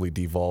basically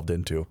devolved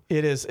into.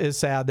 It is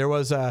sad. There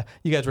was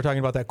you guys were talking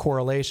about that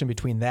correlation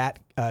between that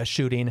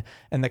shooting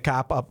and the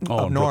cop up in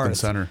north. Brooklyn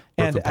Center.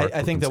 And Brooklyn Park,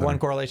 I think Brooklyn the one Center.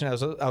 correlation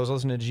I was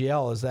listening to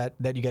GL is that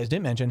you guys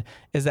didn't mention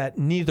is that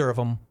neither of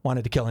them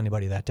wanted to kill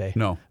anybody that day.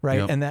 No. Right?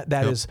 Yep. And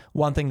that is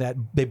one thing that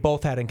they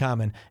both had in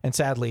common. And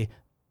sadly,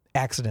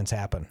 accidents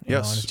happen. You know,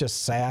 and it's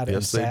just sad and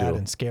Yes, they sad do.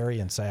 and scary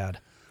and sad.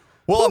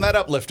 Well, on that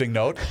uplifting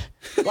note,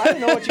 Well, I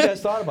didn't know what you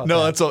guys thought about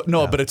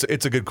that. but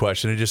it's a good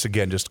question. It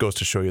just goes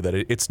to show you that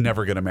it's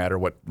never going to matter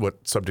what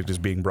subject is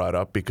being brought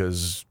up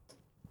because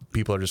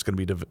people are just going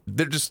to be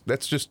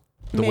that's just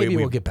the way Maybe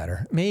we'll get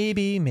better.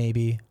 Maybe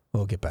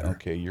we'll get better.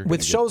 Okay, you're gonna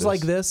with get shows this.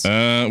 like this.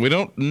 We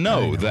don't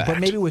know that. But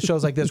maybe with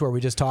shows like this where we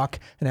just talk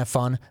and have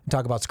fun and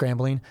talk about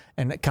scrambling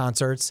and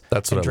concerts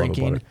That's what and I love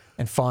drinking about it.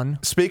 and fun.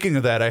 Speaking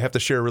of that, I have to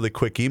share a really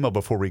quick email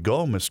before we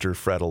go, Mr.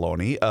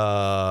 Fratelloni.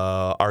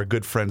 Our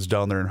good friends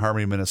down there in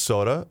Harmony,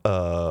 Minnesota.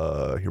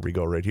 Here we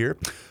go right here.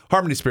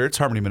 Harmony Spirits,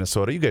 Harmony,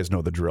 Minnesota. You guys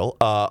know the drill.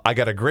 I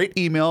got a great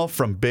email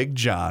from Big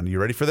John. You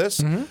ready for this?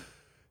 Mm-hmm.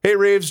 Hey,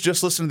 Raves,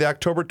 just listened to the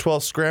October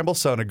 12th Scramble.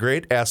 Sounded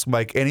great. Ask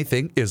Mike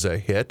Anything is a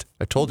hit.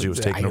 I told you it was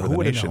taking over Who the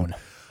would've nation. known?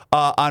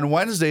 On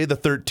Wednesday, the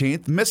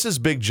 13th,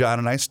 Mrs. Big John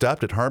and I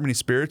stopped at Harmony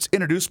Spirits,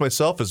 introduced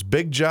myself as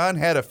Big John,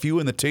 had a few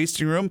in the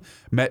tasting room,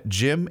 met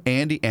Jim,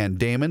 Andy, and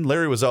Damon.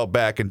 Larry was out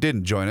back and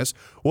didn't join us.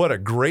 What a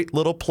great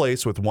little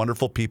place with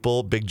wonderful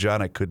people. Big John,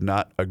 I could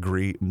not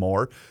agree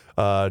more.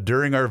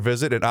 During our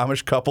visit, an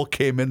Amish couple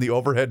came in the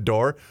overhead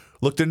door,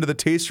 looked into the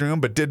tasting room,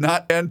 but did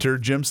not enter.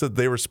 Jim said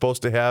they were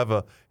supposed to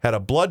had a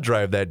blood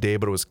drive that day,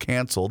 but it was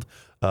canceled.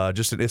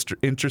 Just an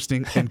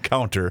interesting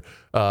encounter.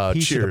 He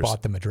should have Cheers.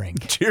 bought them a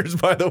drink. Cheers,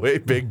 by the way,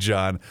 Big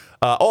John.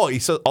 He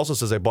also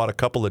says I bought a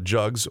couple of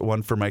jugs,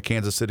 one for my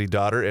Kansas City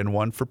daughter and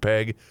one for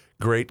Peg.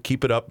 Great.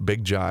 Keep it up,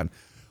 Big John.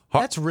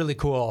 That's really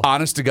cool.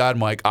 Honest to God,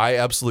 Mike, I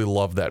absolutely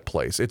love that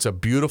place. It's a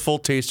beautiful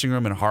tasting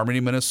room in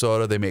Harmony,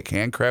 Minnesota. They make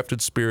handcrafted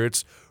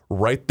spirits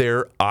right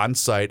there on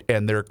site,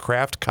 and their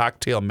craft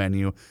cocktail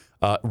menu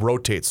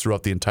rotates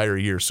throughout the entire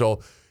year.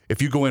 So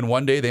if you go in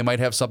one day, they might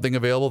have something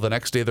available. The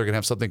next day, they're going to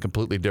have something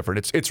completely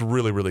different. It's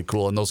really, really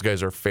cool, and those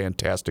guys are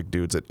fantastic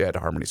dudes at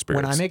Harmony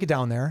Spirits. When I make it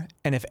down there,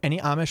 and if any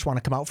Amish want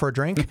to come out for a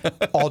drink,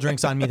 all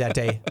drinks on me that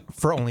day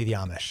for only the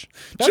Amish.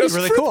 That'd Just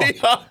be really for cool. the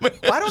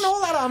Amish. I don't know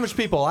a lot of Amish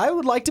people. I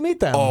would like to meet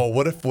them. Oh,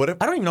 what if I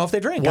don't even know if they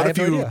drink. What I if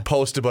have no you idea.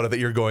 post about it that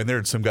you're going there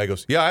and some guy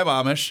goes, "Yeah, I'm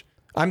Amish,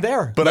 I'm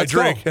there, but Let's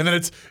I drink," go. and then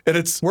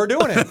it's We're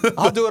doing it.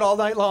 I'll do it all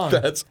night long.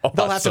 That's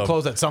They'll have to awesome.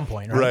 close at some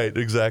point, right? Right,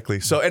 exactly.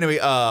 So anyway,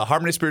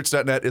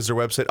 harmonyspirits.net is their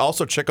website.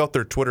 Also, check out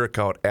their Twitter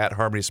account at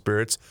Harmony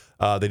Spirits.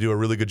 They do a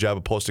really good job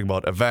of posting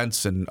about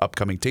events and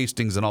upcoming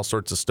tastings and all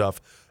sorts of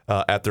stuff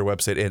at their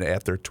website and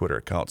at their Twitter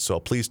account. So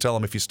please tell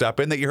them if you stop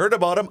in that you heard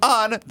about them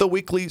on the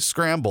Weekly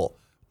Scramble.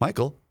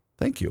 Michael,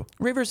 Thank you.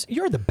 Reavers,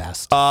 you're the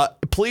best.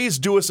 Please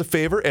do us a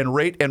favor and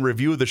rate and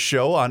review the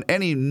show on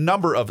any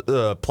number of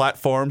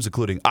platforms,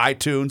 including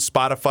iTunes,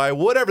 Spotify,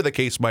 whatever the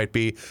case might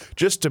be,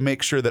 just to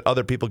make sure that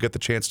other people get the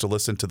chance to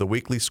listen to the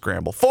Weekly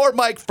Scramble. For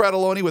Mike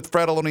Fratelloni with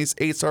Fratelloni's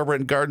Ace Harbor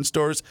and Garden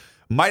Stores,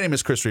 my name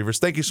is Chris Reavers.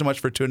 Thank you so much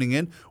for tuning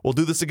in. We'll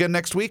do this again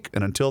next week,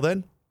 and until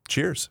then,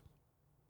 cheers.